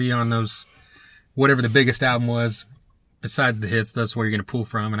go heavy on those, whatever the biggest album was. besides the hits, that's where you're going to pull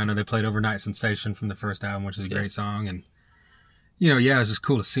from. And I know they played Overnight Sensation from the first album, which is a great song. And, you know, yeah, it was just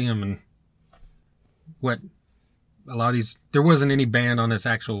cool to see them. And a lot of these, there wasn't any band on this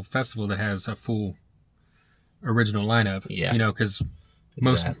actual festival that has a full original lineup. Yeah. You know, because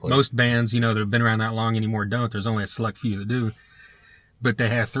most bands, you know, that have been around that long anymore don't. There's only a select few that do. But they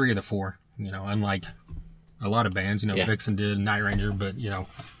have 3 of the 4, you know, unlike a lot of bands, you know, Vixen did, Night Ranger, but, you know,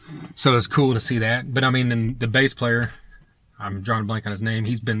 so it's cool to see that. But I mean, and the bass player, I'm drawing a blank on his name.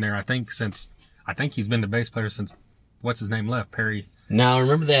 He's been there, I think he's been the bass player since, what's his name left? Perry. Now,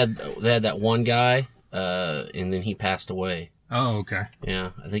 remember they had that one guy, and then he passed away. Oh, okay.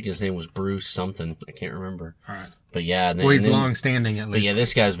 Yeah, I think his name was Bruce something. I can't remember. All right. But yeah. Well, he's long standing at least. But yeah,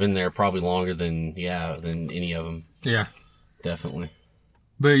 this guy's been there probably longer than any of them. Yeah. Definitely.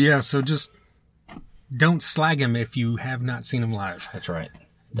 But yeah, so just don't slag him if you have not seen him live. That's right.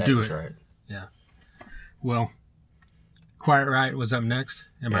 Do it. Right. Yeah. Well, Quiet Riot was up next.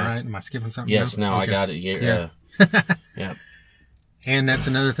 Am I right? Am I skipping something? Yes, now? I got it. Yeah. Yeah. And that's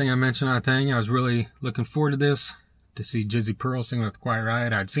another thing I mentioned on the thing. I was really looking forward to this, to see Jizzy Pearl sing with Quiet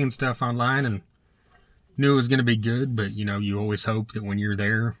Riot. I'd seen stuff online and knew it was going to be good, but, you know, you always hope that when you're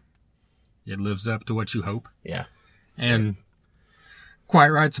there, it lives up to what you hope. Yeah. And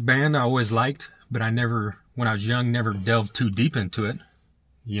Quiet Riot's a band I always liked, but I never, when I was young, never delved too deep into it.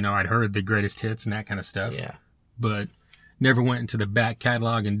 You know, I'd heard the greatest hits and that kind of stuff. Yeah. But never went into the back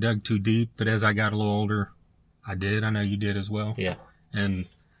catalog and dug too deep. But as I got a little older, I did. I know you did as well. Yeah. And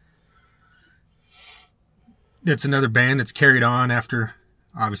it's another band that's carried on after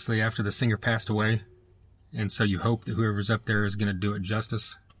the singer passed away. And so you hope that whoever's up there is going to do it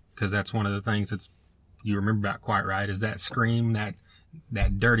justice. Because that's one of the things that's you remember about Quiet Riot is that scream, that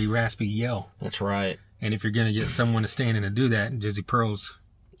dirty, raspy yell. That's right. And if you're going to get someone to stand in and do that, Jizzy Pearl's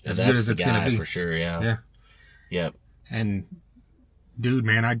as good as it's going to be. For sure, yeah. Yeah. Yep. And, dude,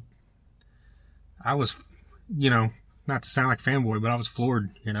 man, I was, you know, not to sound like fanboy, but I was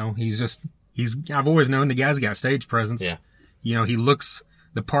floored, you know. I've always known the guy's got stage presence. Yeah. You know, he looks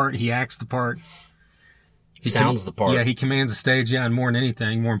the part, he acts the part. He sounds the part. Yeah, he commands the stage, and more than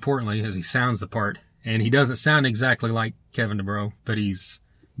anything, more importantly, is he sounds the part. And he doesn't sound exactly like Kevin DuBrow, but he's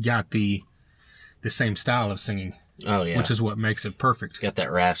got the same style of singing. Oh, yeah. Which is what makes it perfect. Got that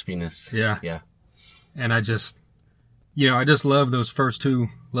raspiness. Yeah. Yeah. And I just love those first 2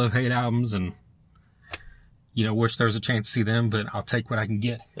 Love-Hate albums and, you know, wish there was a chance to see them, but I'll take what I can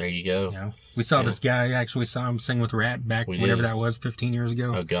get. There you go. You know, we saw this guy, actually saw him sing with Rat back whenever that was, 15 years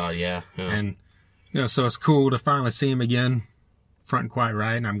ago. Oh, God, yeah. And, you know, so it's cool to finally see him again, front and Quiet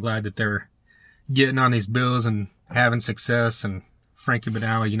Riot, and I'm glad that they're getting on these bills and having success, and Frankie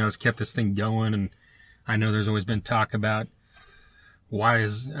Banali, you know, has kept this thing going, and I know there's always been talk about why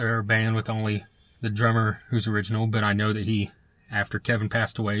is there a band with only the drummer who's original, but I know that after Kevin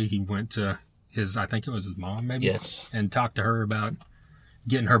passed away, he went to I think it was his mom maybe? Yes. And talked to her about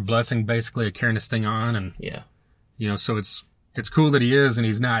getting her blessing basically of carrying this thing on, and, yeah. You know, so it's cool that he is, and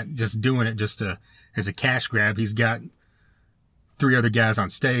he's not just doing it just as a cash grab. He's got 3 other guys on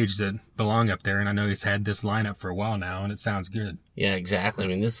stage that belong up there, and I know he's had this lineup for a while now, and it sounds good. Yeah, exactly. I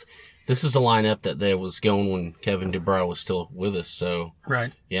mean, this is a lineup that there was going when Kevin DuBrow was still with us, so.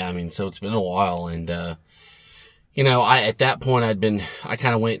 Right. Yeah, I mean, so it's been a while, and, you know, at that point I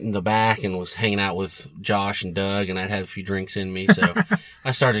kind of went in the back and was hanging out with Josh and Doug, and I'd had a few drinks in me, so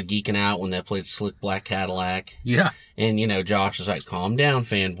I started geeking out when they played Slick Black Cadillac. Yeah. And, you know, Josh was like, calm down,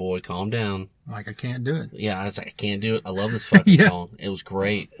 fanboy, calm down. Like, I can't do it. Yeah, I was like, I can't do it. I love this fucking song. It was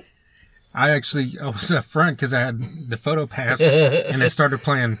great. I was up front because I had the photo pass, and I started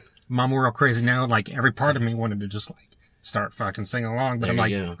playing Mama We're All Crazy Now. Like, every part of me wanted to just, like, start fucking singing along, but I'm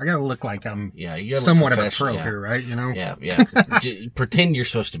like, I gotta look like I'm somewhat of a pro here, right? You know? Yeah, yeah. Pretend you're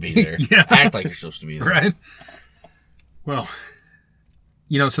supposed to be there. Yeah. Act like you're supposed to be there. Right? Well,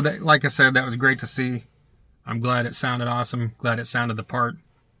 you know, so that, like I said, that was great to see. I'm glad it sounded awesome. Glad it sounded the part.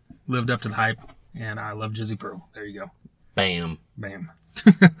 Lived up to the hype. And I love Jizzy Pearl. There you go. Bam. Bam.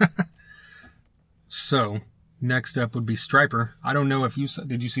 So, next up would be Stryper. I don't know if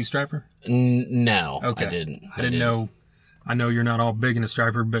did you see Stryper? No. Okay. I didn't. I didn't know. I know you're not all big into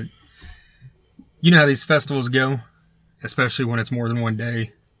Stryper, but you know how these festivals go, especially when it's more than one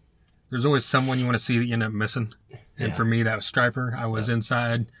day. There's always someone you want to see that you end up missing. And for me, that was Stryper. I was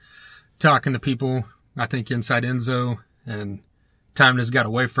inside talking to people, I think inside Enzo, and time just got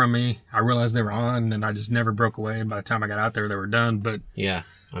away from me. I realized they were on, and I just never broke away. And by the time I got out there, they were done. But yeah,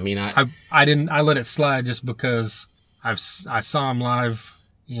 I mean, I let it slide just because I saw them live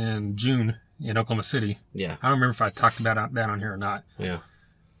in June in Oklahoma City. Yeah. I don't remember if I talked about that on here or not. Yeah.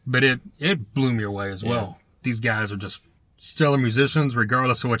 But it blew me away as well. These guys are just stellar musicians,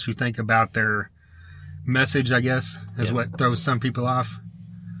 regardless of what you think about their message, I guess, is what throws some people off.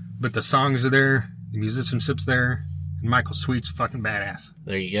 But the songs are there, the musicianship's there, and Michael Sweet's fucking badass.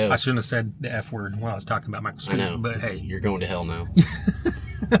 There you go. I shouldn't have said the F word while I was talking about Michael Sweet. I know, but hey. You're going to hell now.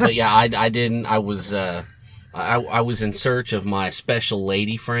 But yeah, I didn't. I was in search of my special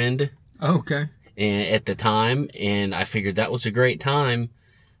lady friend. Oh, okay. And at the time, and I figured that was a great time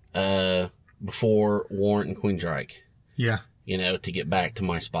before Warrant and Queensryche. Yeah. You know, to get back to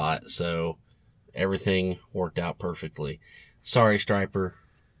my spot. So everything worked out perfectly. Sorry, Stryper.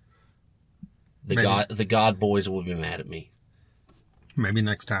 The God boys will be mad at me. Maybe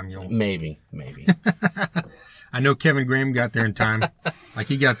next time you'll. Maybe. I know Kevin Graham got there in time. Like,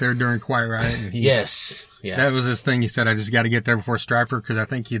 he got there during Quiet Riot. And yes. Yeah. That was his thing. He said, I just got to get there before Stryper, because I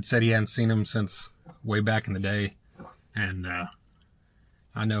think he had said he hadn't seen him since way back in the day. And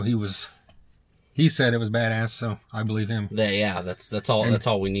I know he said it was badass, so I believe him. Yeah, that's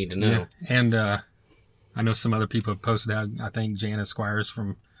all we need to know. Yeah. And I know some other people have posted out. I think Jana Squires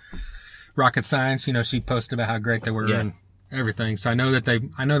from Rocket Science, you know, she posted about how great they were and everything. So I know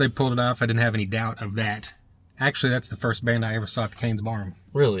they pulled it off. I didn't have any doubt of that. Actually, that's the first band I ever saw at the Cain's Barroom.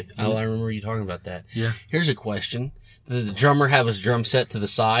 Really? Yeah. Oh, I remember you talking about that. Yeah. Here's a question. Did the drummer have his drum set to the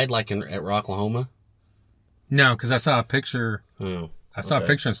side like at Rocklahoma? No, because I saw a picture. Oh, I saw a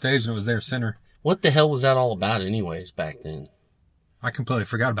picture on stage and it was their center. What the hell was that all about anyways back then? I completely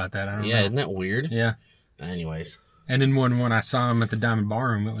forgot about that. I don't know. Yeah, isn't that weird? Yeah. Anyways. And then when I saw him at the Diamond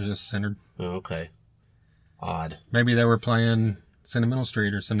Barroom, it was just centered. Oh, okay. Odd. Maybe they were playing Sentimental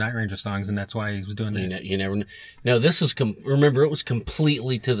Street or some Night Ranger songs, and that's why he was doing that. You never know. No, this is, remember, it was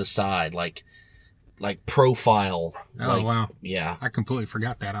completely to the side, like profile. Oh, wow. Yeah. I completely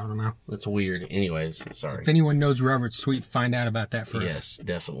forgot that. I don't know. That's weird. Anyways, sorry. If anyone knows Robert Sweet, find out about that first. Yes,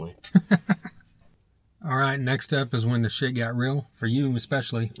 definitely. All right, next up is when the shit got real, for you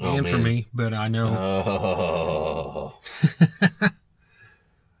especially, and man. for me, but I know. Oh.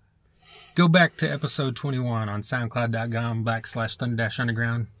 Go back to episode 21 on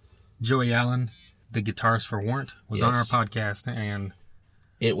soundcloud.com/Thunder-Underground. Joey Allen, the guitarist for Warrant, was on our podcast, and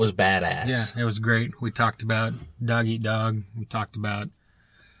it was badass. Yeah, it was great. We talked about Dog Eat Dog. We talked about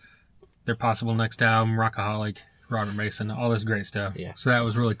their possible next album, Rockaholic, Robert Mason, all this great stuff. Yeah. So that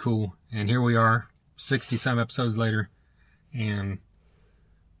was really cool. And here we are, 60-some episodes later, and,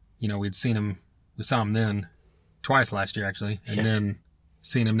 you know, we saw him then, twice last year, actually, and then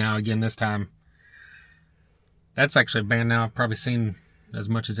seen him now again this time. That's actually a band now I've probably seen as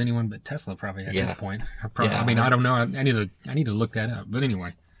much as anyone but Tesla probably at this point. I mean, I don't know. I need to look that up. But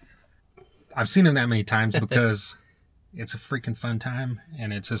anyway, I've seen him that many times because it's a freaking fun time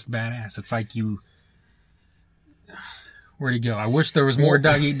and it's just badass. It's like where'd he go? I wish there was more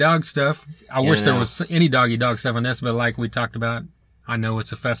Dog Eat Dog stuff. I wish there was any Dog Eat Dog stuff on this, but like we talked about, I know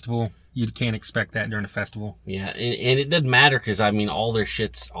it's a festival. You can't expect that during a festival. Yeah, and it doesn't matter because, I mean, all their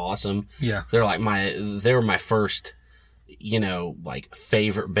shit's awesome. Yeah. They were my first, you know, like,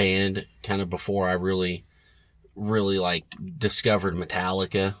 favorite band kind of before I really, like, discovered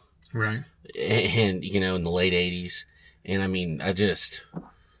Metallica. Right. And, you know, in the late 80s. And, I mean,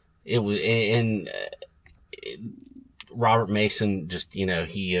 Robert Mason just, you know,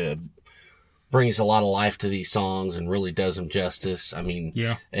 he brings a lot of life to these songs and really does them justice. I mean,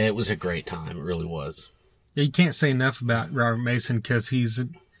 it was a great time. It really was. Yeah, you can't say enough about Robert Mason because he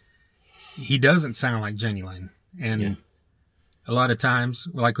doesn't sound like Jenny Lane. And a lot of times,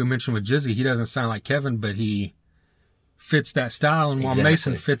 like we mentioned with Jizzy, he doesn't sound like Kevin, but he fits that style. And while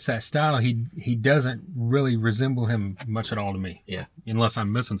Mason fits that style, he doesn't really resemble him much at all to me. Yeah. Unless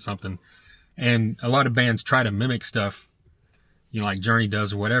I'm missing something. And a lot of bands try to mimic stuff, you know, like Journey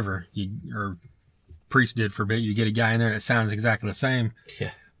does or whatever, or Priest did for a bit. You get a guy in there that sounds exactly the same.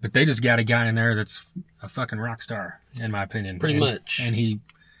 Yeah. But they just got a guy in there that's a fucking rock star, in my opinion. Pretty much. And he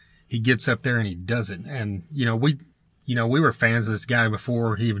gets up there and he does it. And, we were fans of this guy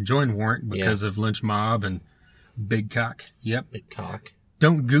before he even joined Warrant because of Lynch Mob and Big Cock. Yep. Big Cock.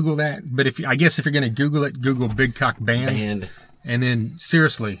 Don't Google that. But if you're going to Google it, Google Big Cock Band. And then,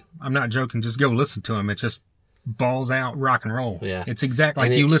 seriously, I'm not joking, just go listen to him. It's just balls out rock and roll. Yeah. It's exactly,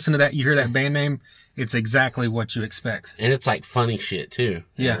 like you listen to that, you hear that band name, it's exactly what you expect. And it's like funny shit, too,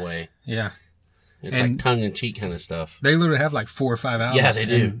 in a way. Yeah. It's like tongue-in-cheek kind of stuff. They literally have like 4 or 5 albums. Yeah, they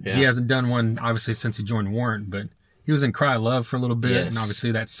do. Yeah. He hasn't done one, obviously, since he joined Warrant, but he was in Cry Love for a little bit, and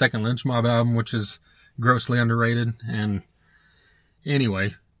obviously that second Lynch Mob album, which is grossly underrated. And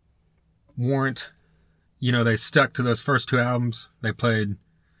anyway, Warrant, they stuck to those first 2 albums. They played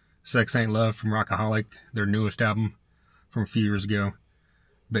Sex Ain't Love from Rockaholic, their newest album from a few years ago.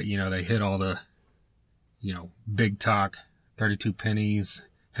 But, they hit all the, Big Talk, 32 Pennies,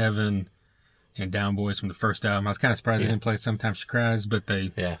 Heaven, and Down Boys from the first album. I was kind of surprised they didn't play Sometimes She Cries, but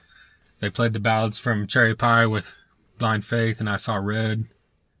they played the ballads from Cherry Pie with Blind Faith and I Saw Red.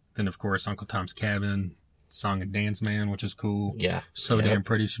 Then, of course, Uncle Tom's Cabin, Song and Dance Man, which is cool. Yeah. So Damn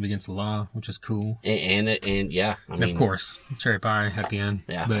Pretty Should Be Against the Law, which is cool. And of course, Cherry Pie at the end.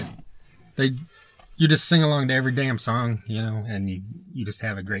 Yeah. But you just sing along to every damn song, and you just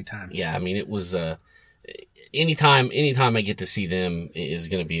have a great time. Yeah, I mean, it was, anytime I get to see them is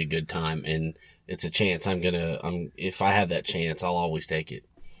going to be a good time, and it's a chance if I have that chance, I'll always take it.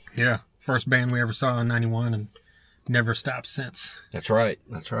 Yeah. First band we ever saw in 91 and never stopped since. That's right.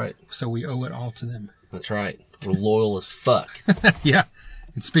 So we owe it all to them. That's right. We're loyal as fuck. Yeah.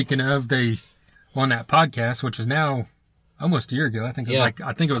 And speaking of, they on that podcast, which is now almost a year ago. I think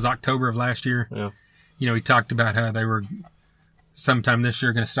it was October of last year. Yeah. He talked about how they were sometime this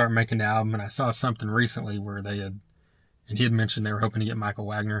year going to start making the album, and I saw something recently where and he had mentioned they were hoping to get Michael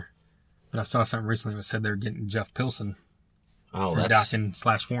Wagner, but I saw something recently that said they were getting Jeff Pilson for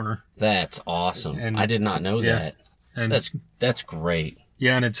Dokken / Warner. That's awesome. And, I did not know that. And that's great.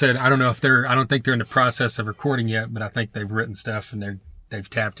 Yeah, and it said, I don't think they're in the process of recording yet, but I think they've written stuff and they've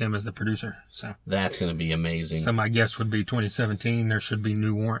tapped him as the producer. So that's going to be amazing. So my guess would be 2017, there should be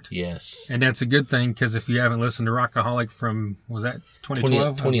new Warrant. Yes. And that's a good thing, because if you haven't listened to Rockaholic from, was that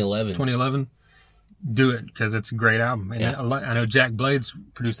 2012? 2011. 2011. Do it, because it's a great album. And I know Jack Blades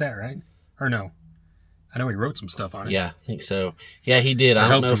produced that, right? Or no? I know he wrote some stuff on it. Yeah, I think so. Yeah, he did. I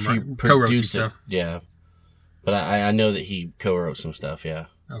don't know if he produced it. Yeah. But I know that he co-wrote some stuff, yeah.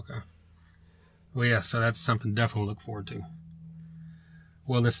 Okay. Well, yeah, so that's something definitely to look forward to.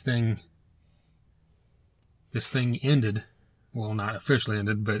 Well, this thing ended, well, not officially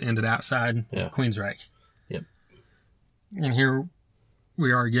ended, but ended outside of Queensryche. Yep. And here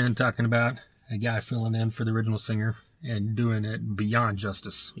we are again talking about a guy filling in for the original singer and doing it beyond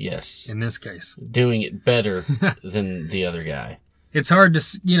justice. Yes. In this case. Doing it better than the other guy. It's hard to,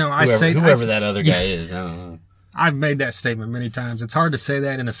 whoever that other guy is, I don't know. I've made that statement many times. It's hard to say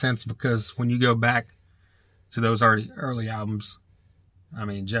that in a sense, because when you go back to those early albums, I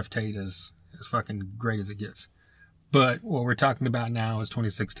mean, Jeff Tate is as fucking great as it gets. But what we're talking about now is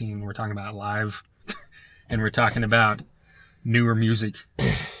 2016. We're talking about live, and we're talking about newer music.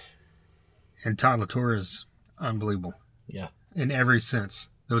 And Todd La Torre is unbelievable. Yeah. In every sense.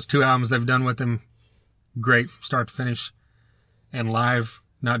 Those 2 albums they've done with him, great from start to finish. And live,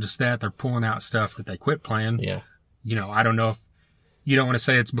 not just that, they're pulling out stuff that they quit playing. Yeah. I don't know if you don't want to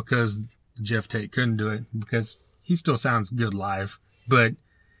say it's because Jeff Tate couldn't do it, because he still sounds good live, but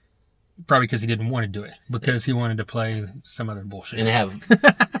probably because he didn't want to do it, because he wanted to play some other bullshit. And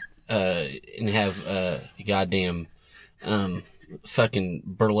have goddamn fucking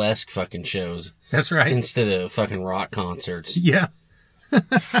burlesque fucking shows. That's right. Instead of fucking rock concerts. Yeah.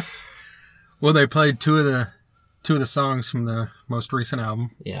 Well, they played two of the songs from the most recent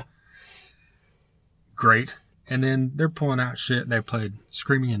album. Yeah. Great. And then they're pulling out shit. They played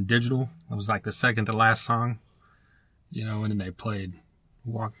Screaming in Digital. It was like the second to last song. And then they played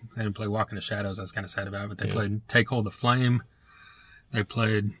they didn't play Walk in the Shadows. I was kind of sad about it. But they played Take Hold of Flame. They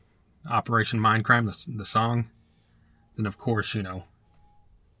played Operation Mindcrime, the song. Then, of course,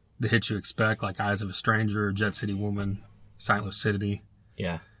 the hits you expect, like Eyes of a Stranger, Jet City Woman, Silent Lucidity.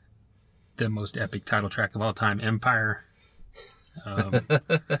 Yeah. The most epic title track of all time, Empire.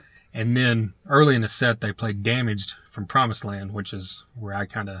 And then early in the set, they played Damaged from Promised Land, which is where I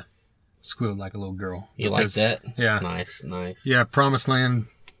kind of squealed like a little girl. You like that? Yeah. Nice. Yeah, Promised Land,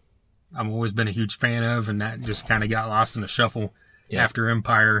 I've always been a huge fan of, and that just kind of got lost in the shuffle after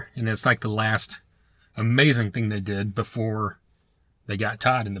Empire. And it's like the last amazing thing they did before they got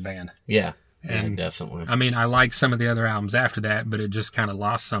Todd in the band. Yeah. And definitely. I mean, I like some of the other albums after that, but it just kind of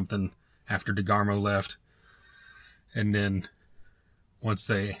lost something after DeGarmo left. And then once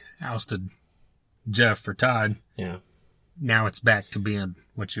they ousted Jeff for Todd, now it's back to being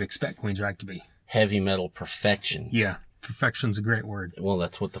what you expect Queensryche to be. Heavy metal perfection. Yeah. Perfection's a great word. Well,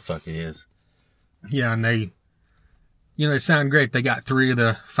 that's what the fuck it is. Yeah, and they sound great. They got 3 of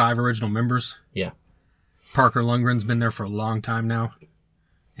the 5 original members. Yeah. Parker Lundgren's been there for a long time now,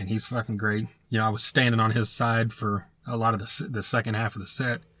 and he's fucking great. I was standing on his side for a lot of the second half of the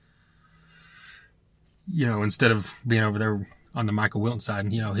set. Instead of being over there on the Michael Wilton side,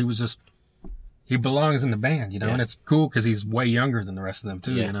 and he belongs in the band, and it's cool because he's way younger than the rest of them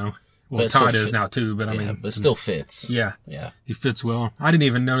too, Well, but Todd is now too, but I mean, but it still fits. Yeah. Yeah. He fits well. I didn't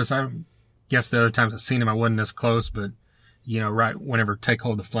even notice. I guess the other times I've seen him, I wasn't as close, but right whenever Take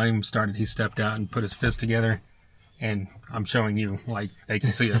Hold of Flame started, he stepped out and put his fist together, and I'm showing you, like, they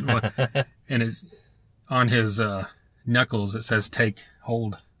can see it. And it's on his knuckles that says "Take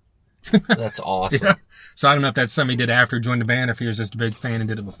Hold." That's awesome. Yeah. So I don't know if that's something he did after he joined the band, or if he was just a big fan and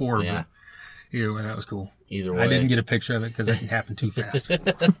did it before. Yeah. But either way, that was cool. Either way. I didn't get a picture of it because it happened too fast.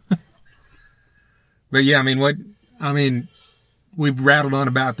 But yeah, I mean, we've rattled on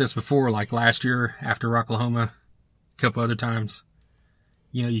about this before, like last year after Rocklahoma, a couple other times.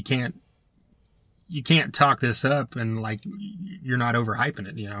 You know, you can't talk this up and like you're not overhyping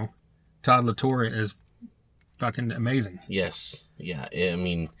it, you know. Todd La Torre is fucking amazing. Yes. Yeah. I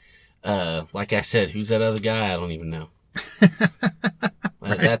mean, like I said, who's that other guy? I don't even know.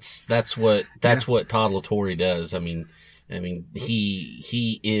 Right. That's what Todd La Torre does. I mean,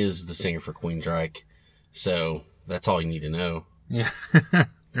 he is the singer for Queensryche. So that's all you need to know. Yeah.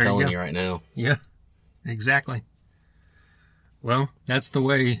 Telling you right now. Yeah, exactly. Well, that's the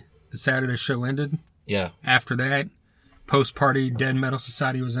way the Saturday show ended. Yeah. After that, post-party Dead Metal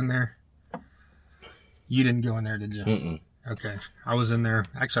Society was in there. You didn't go in there, did you? Mm-mm. Okay. I was in there.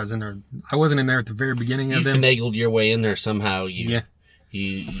 Actually, I was in there. I wasn't in there at the very beginning of them. You finagled your way in there somehow. You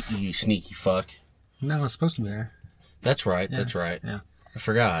sneaky fuck. No, I was supposed to be there. That's right. Yeah. That's right. Yeah. I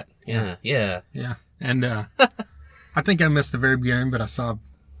forgot. Yeah. Yeah. Yeah. And I think I missed the very beginning, but I saw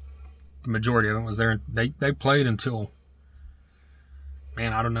the majority of it was there. They played until,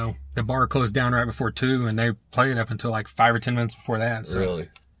 man, I don't know. The bar closed down right before 2, and they played up until like 5 or 10 minutes before that. So, really?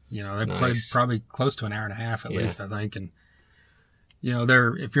 You know, they played probably close to an hour and a half at least, I think. And, you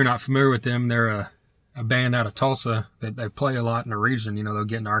know, if you're not familiar with them, they're a band out of Tulsa that they play a lot in the region. You know, they'll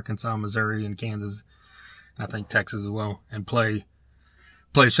get in Arkansas, Missouri, and Kansas, and I think Texas as well, and play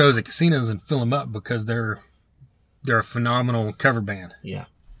shows at casinos and fill them up because they're a phenomenal cover band. Yeah.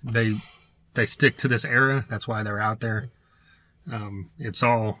 They stick to this era. That's why they're out there. It's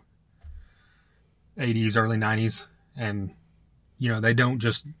all 80s, early 90s. And, you know,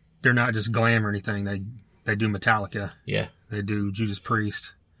 they're not just glam or anything. They do Metallica. Yeah. They do Judas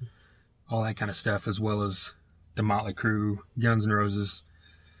Priest, all that kind of stuff, as well as the Motley Crue, Guns N' Roses,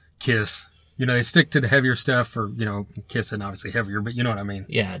 Kiss. You know, they stick to the heavier stuff, or, you know, Kiss isn't obviously heavier, but you know what I mean.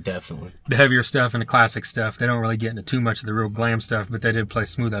 Yeah, definitely. The heavier stuff and the classic stuff. They don't really get into too much of the real glam stuff, but they did play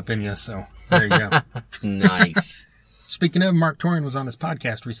Smooth Up In Ya, so there you go. Nice. Speaking of, Mark Torian was on this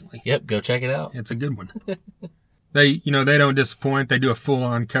podcast recently. Yep, go check it out. It's a good one. They don't disappoint. They do a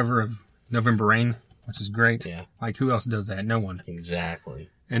full-on cover of November Rain, which is great. Yeah. Like, who else does that? No one. Exactly.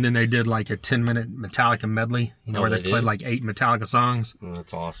 And then they did like a 10-minute Metallica medley, you know, where they played like 8 Metallica songs. Oh,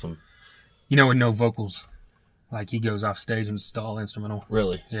 that's awesome. You know, with no vocals. Like, he goes off stage and it's all instrumental.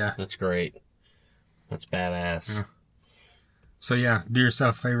 Really? Yeah. That's great. That's badass. Yeah. So, yeah, do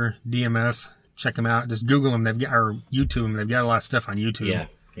yourself a favor. DMS. Check them out. Just Google them. Or YouTube them. They've got a lot of stuff on YouTube. Yeah.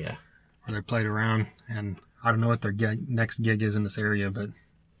 Yeah. Where they played around. And I don't know what their next gig is in this area, but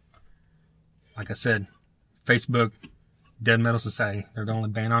like I said, Facebook, Dead Metal Society. They're the only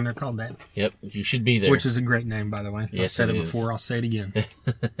band on there called that. Yep, you should be there. Which is a great name, by the way. Yes, I've said it before. I'll say it again.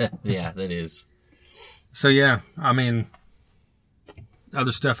 Yeah, that is. So, yeah, I mean,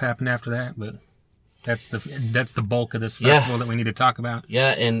 other stuff happened after that, but that's the bulk of this festival that we need to talk about.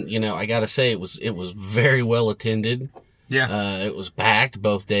 Yeah, and, you know, I got to say, it was very well attended. Yeah. It was packed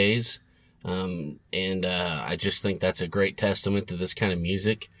both days. And I just think that's a great testament to this kind of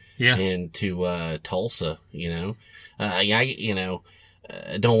music. Yeah. And to Tulsa, you know.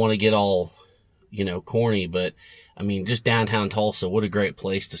 I don't want to get all, you know, corny, but I mean, just downtown Tulsa, what a great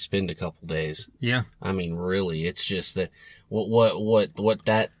place to spend a couple days. Yeah. I mean, really, it's just that what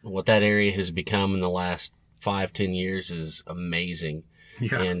that area has become in the last 5-10 years is amazing.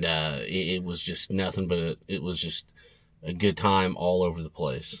 Yeah. And it was just nothing but it was just a good time all over the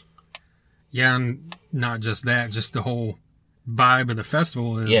place. Yeah, and not just that, just the whole vibe of the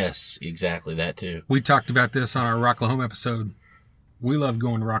festival is... Yes, exactly, that too. We talked about this on our Rocklahoma episode. We love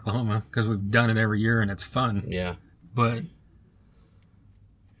going to Rocklahoma because we've done it every year and it's fun. Yeah. But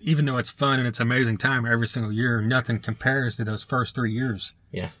even though it's fun and it's an amazing time every single year, nothing compares to those first 3 years.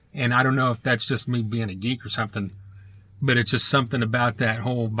 Yeah. And I don't know if that's just me being a geek or something, but it's just something about that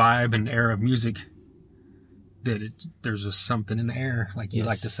whole vibe and era of music that there's just something in the air, like you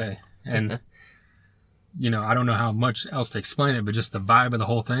like to say. And, you know, I don't know how much else to explain it, but just the vibe of the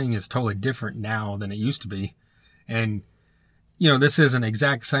whole thing is totally different now than it used to be. And, you know, this isn't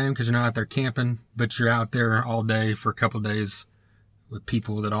exact same because you're not out there camping, but you're out there all day for a couple of days with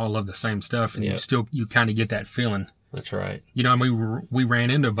people that all love the same stuff. And you kind of get that feeling. That's right. You know, I mean, we ran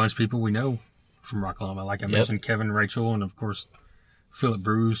into a bunch of people we know from Rocklahoma. Like I mentioned, Kevin, Rachel, and of course, Philip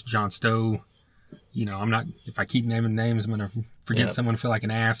Bruce, John Stowe. You know, if I keep naming names, I'm going to forget someone, feel like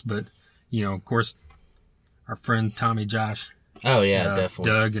an ass. But, you know, of course, our friend Tommy, Josh. Oh, yeah,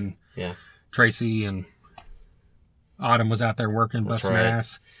 definitely. Doug and Tracy and Autumn was out there working, busting right.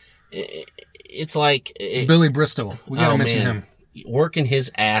 ass. It's like... Billy Bristol. We got to mention him. Working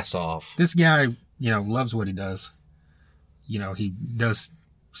his ass off. This guy, loves what he does. He does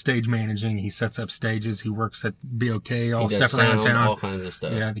stage managing. He sets up stages. He works at BOK, all stuff around town. All kinds of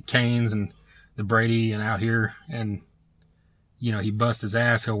stuff. Yeah, the Canes and the Brady and out here. And, he busts his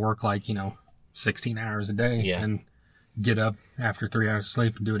ass. He'll work 16 hours a day. Yeah. And get up after 3 hours of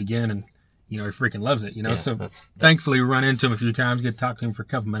sleep and do it again. And, he freaking loves it, Yeah, So that's... thankfully we run into him a few times, get to talk to him for a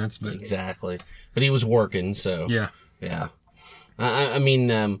couple minutes. But Exactly. But he was working, so... Yeah. Yeah. I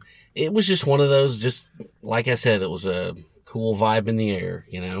mean, it was just one of those, just like I said, it was a cool vibe in the air,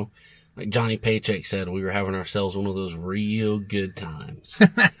 Like Johnny Paycheck said, we were having ourselves one of those real good times.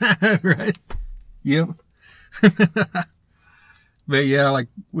 Right. Yep. But yeah, like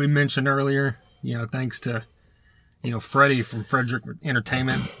we mentioned earlier, thanks to, Freddie from Frederick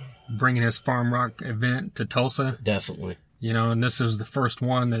Entertainment bringing his Farm Rock event to Tulsa. Definitely. And this is the first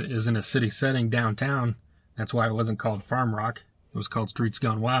one that is in a city setting downtown. That's why it wasn't called Farm Rock. It was called Streets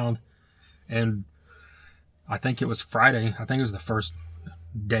Gone Wild. And I think it was Friday. I think it was the first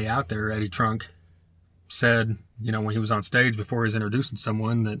day out there. Eddie Trunk said, when he was on stage before he was introducing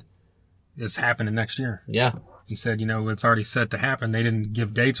someone, that it's happening next year. Yeah. He said, it's already set to happen. They didn't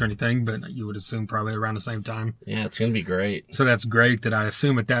give dates or anything, but you would assume probably around the same time. Yeah, it's going to be great. So that's great that I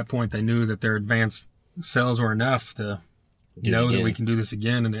assume at that point they knew that their advanced sales were enough to know that we can do this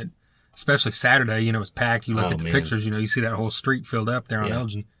again. And it, especially Saturday, it was packed. You look at the pictures, you see that whole street filled up there on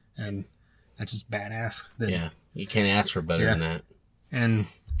Elgin. And that's just badass. You can't ask for better than that. And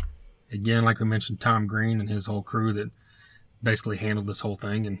again, like we mentioned, Tom Green and his whole crew that basically handled this whole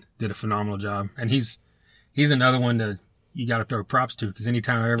thing and did a phenomenal job. And he's another one that you got to throw props to, because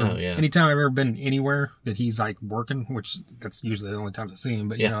anytime I've ever been anywhere that he's working, which that's usually the only times I see him,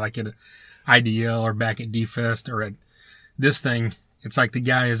 but like at IDL or back at D-Fest or at this thing, it's like the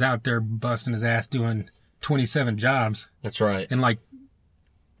guy is out there busting his ass doing 27 jobs. That's right. And I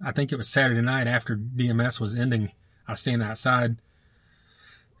think it was Saturday night after DMS was ending, I was standing outside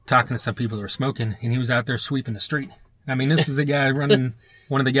talking to some people that were smoking, and he was out there sweeping the street. I mean, this is the guy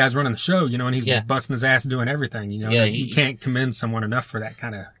one of the guys running the show, and he's busting his ass doing everything, Yeah, you can't commend someone enough for that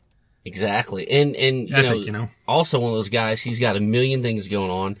kind of exactly. And ethic, also one of those guys, he's got a million things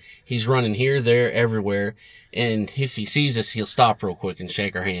going on. He's running here, there, everywhere. And if he sees us, he'll stop real quick and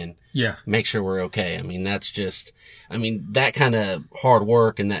shake our hand. Yeah. Make sure we're okay. I mean, that kind of hard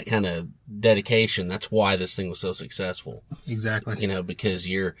work and that kind of dedication, that's why this thing was so successful. Exactly. Because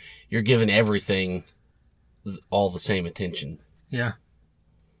you're giving everything all the same attention. Yeah.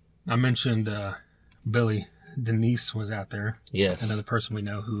 I mentioned Billy. Denise was out there. Yes. Another person we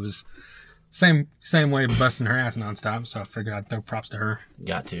know who was same way busting her ass nonstop, so I figured I'd throw props to her.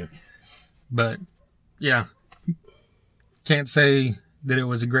 Got to. But, yeah. Can't say that it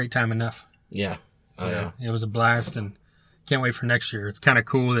was a great time enough. Yeah. Oh, yeah. It was a blast, and can't wait for next year. It's kind of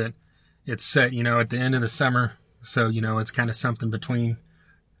cool that it's set, at the end of the summer, so, it's kind of something between,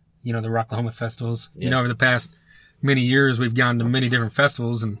 the Rocklahoma festivals. Yeah. Over the past many years, we've gone to many different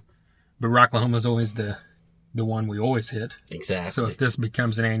festivals, but Rocklahoma's always the one we always hit. Exactly. So if this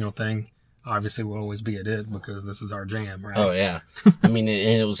becomes an annual thing, obviously we'll always be at it because this is our jam, right? Oh, yeah. I mean,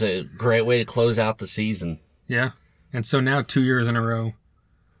 it was a great way to close out the season. Yeah. And so now 2 years in a row,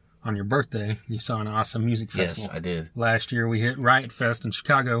 on your birthday, you saw an awesome music festival. Yes, I did. Last year we hit Riot Fest in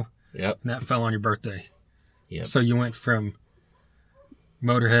Chicago. Yep. And that fell on your birthday. Yep. So you went from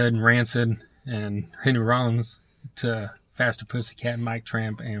Motorhead and Rancid and Henry Rollins to Faster Pussycat, Mike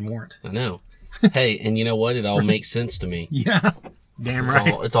Tramp, and Warrant. I know. Hey, and you know what? It all makes sense to me. Yeah. Damn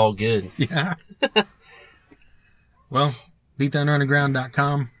right. It's all good. Yeah. Well,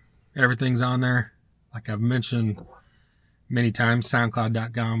 BeatTheUnderground.com. Everything's on there. Like I've mentioned many times,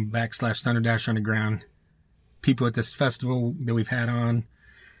 SoundCloud.com/Thunder-Underground. People at this festival that we've had on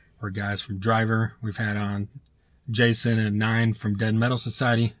were guys from Driver. We've had on Jason and Nine from Dead Metal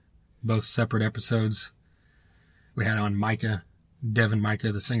Society, both separate episodes. We had on Micah, Devin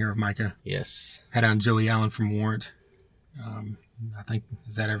Micah, the singer of Micah. Yes. Had on Joey Allen from Warrant. I think,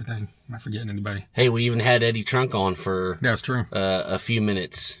 is that everything? Am I forgetting anybody? Hey, we even had Eddie Trunk on for that's true. A few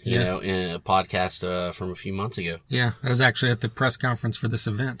minutes, you know, in a podcast from a few months ago. Yeah, I was actually at the press conference for this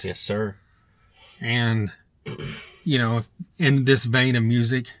event. Yes, sir. And, you know, in this vein of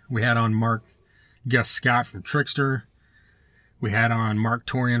music, we had on Gus Scott from Trickster. We had on Mark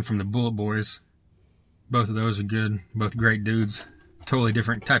Torian from the Bullet Boys. Both of those are good. Both great dudes. Totally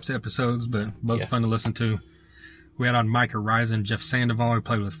different types of episodes, but both fun to listen to. We had on Micah Risen, Jeff Sandoval, who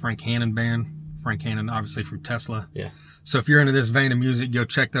played with Frank Hannon Band. Frank Hannon, obviously, from Tesla. Yeah. So if you're into this vein of music, go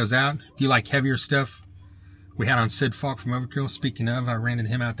check those out. If you like heavier stuff, We had on Sid Falk from Overkill. Speaking of, I ran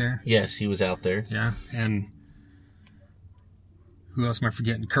into him out there. Yes, he was out there. Yeah, and who else am I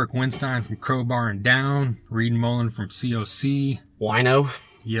forgetting? Kirk Winstein from Crowbar and Down. Reed Mullen from COC. Wino.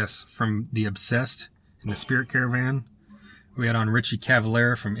 Yes, from The Obsessed and the Spirit Caravan. We had on Richie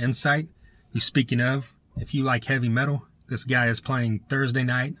Cavallera from Insight. Who, speaking of, if you like heavy metal, this guy is playing Thursday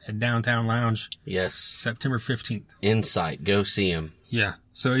night at Downtown Lounge. Yes. September 15th. Insight. Go see him. Yeah.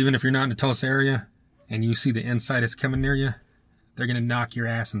 So even if you're not in the Tulsa area and you see the Insight is coming near you, they're going to knock your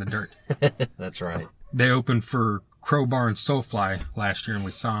ass in the dirt. That's right. They opened for Crowbar and Soulfly last year, and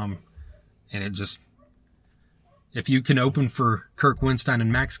we saw them, and it just... If you can open for Kirk Winstein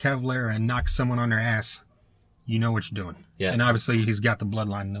and Max Cavalera and knock someone on their ass, you know what you're doing. Yeah. And obviously he's got the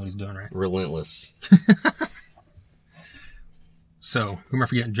bloodline to know what he's doing, right? Relentless. So, who am I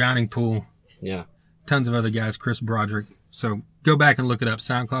forgetting? Drowning Pool. Yeah. Tons of other guys. Chris Broderick. So, go back and look it up.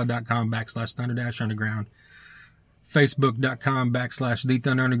 SoundCloud.com/Thunderdasher Underground. Facebook.com/The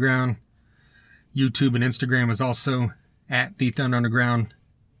Thunder Underground. YouTube and Instagram is also at The Thunder Underground.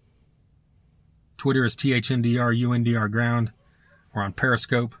 Twitter is THNDRUNDR Ground. We're on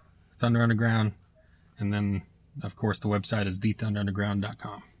Periscope, Thunder Underground. And then, of course, the website is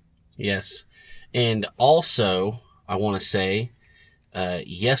thethunderunderground.com. Yes. And also, I want to say,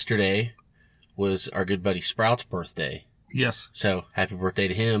 yesterday was our good buddy Sprout's birthday. Yes. So, happy birthday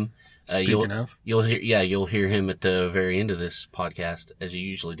to him. Speaking of. You'll hear him at the very end of this podcast, as you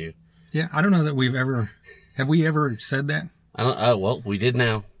usually do. Yeah, I don't know that have we ever said that? I don't, well, we did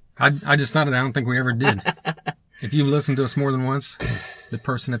now. I just thought of that. I don't think we ever did. If you've listened to us more than once, the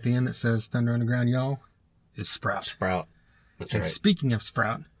person at the end that says Thunder Underground, y'all, is Sprout. Sprout. That's and right. Speaking of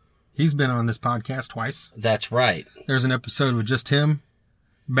Sprout, he's been on this podcast twice. That's right. There's an episode with just him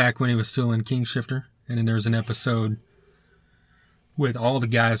back when he was still in King Shifter. And then there's an episode with all the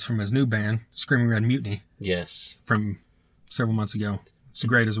guys from his new band, Screaming Red Mutiny. Yes. From several months ago. It's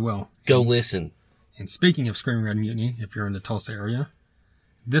great as well. Go listen. And speaking of Screaming Red Mutiny, if you're in the Tulsa area,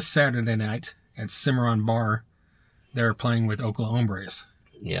 this Saturday night at Cimarron Bar, they're playing with Oklahoma Hombres.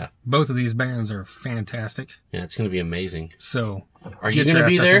 Yeah. Both of these bands are fantastic. Yeah, it's going to be amazing. So, are you going to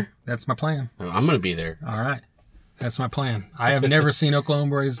be there? That's my plan. Oh, I'm going to be there. All right. That's my plan. I have never seen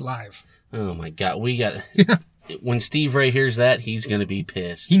Oklahoma Hombres live. Oh, my God. When Steve Ray hears that, he's going to be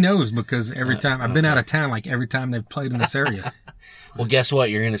pissed. He knows because every time, I've been out of town, like every time they've played in this area. Well, guess what?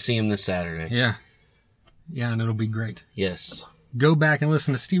 You're going to see him this Saturday. Yeah. Yeah, and it'll be great. Yes. Go back and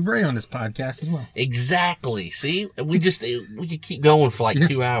listen to Steve Ray on this podcast as well. Exactly. See? We could keep going for like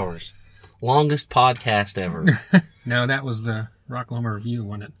 2 hours. Longest podcast ever. No, that was the Rocklahoma Review,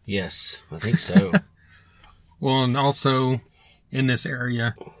 wasn't it? Yes, I think so. Well, and also in this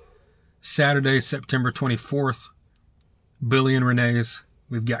area, Saturday, September 24th, Billy and Renee's.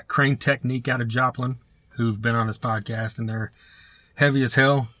 We've got Crane Technique out of Joplin, who've been on this podcast, and they're heavy as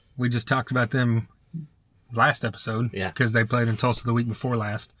hell. We just talked about them last episode. Yeah. Because they played in Tulsa the week before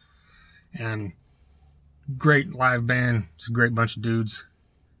last. And great live band. It's a great bunch of dudes.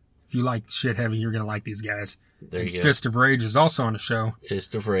 If you like shit heavy, you're going to like these guys. There you go. Fist of Rage is also on the show.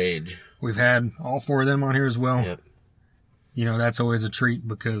 Fist of Rage. We've had all four of them on here as well. Yep. You know, that's always a treat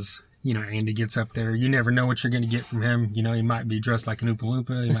because, you know, Andy gets up there. You never know what you're going to get from him. You know, he might be dressed like an Oompa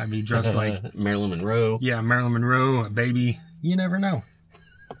Loompa. He might be dressed like... Marilyn Monroe. Yeah, Marilyn Monroe, a baby. You never know.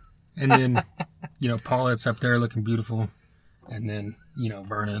 And then, you know, Paulette's up there looking beautiful. And then, you know,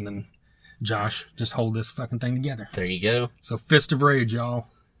 Vernon and Josh just hold this fucking thing together. There you go. So, Fist of Rage, y'all.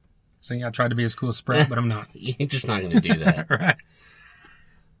 See, I tried to be as cool as Sprout, but I'm not. You're just not going to do that. Right.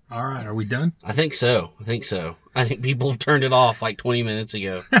 All right, are we done? I think so. I think people have turned it off like 20 minutes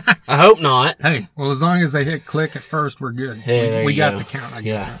ago. I hope not. Hey, well, as long as they hit click at first, we're good. Hey, we got the count, I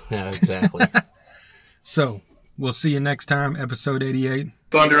guess. Yeah, exactly. So, we'll see you next time, episode 88.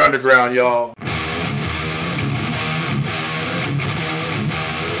 Thunder Underground, y'all.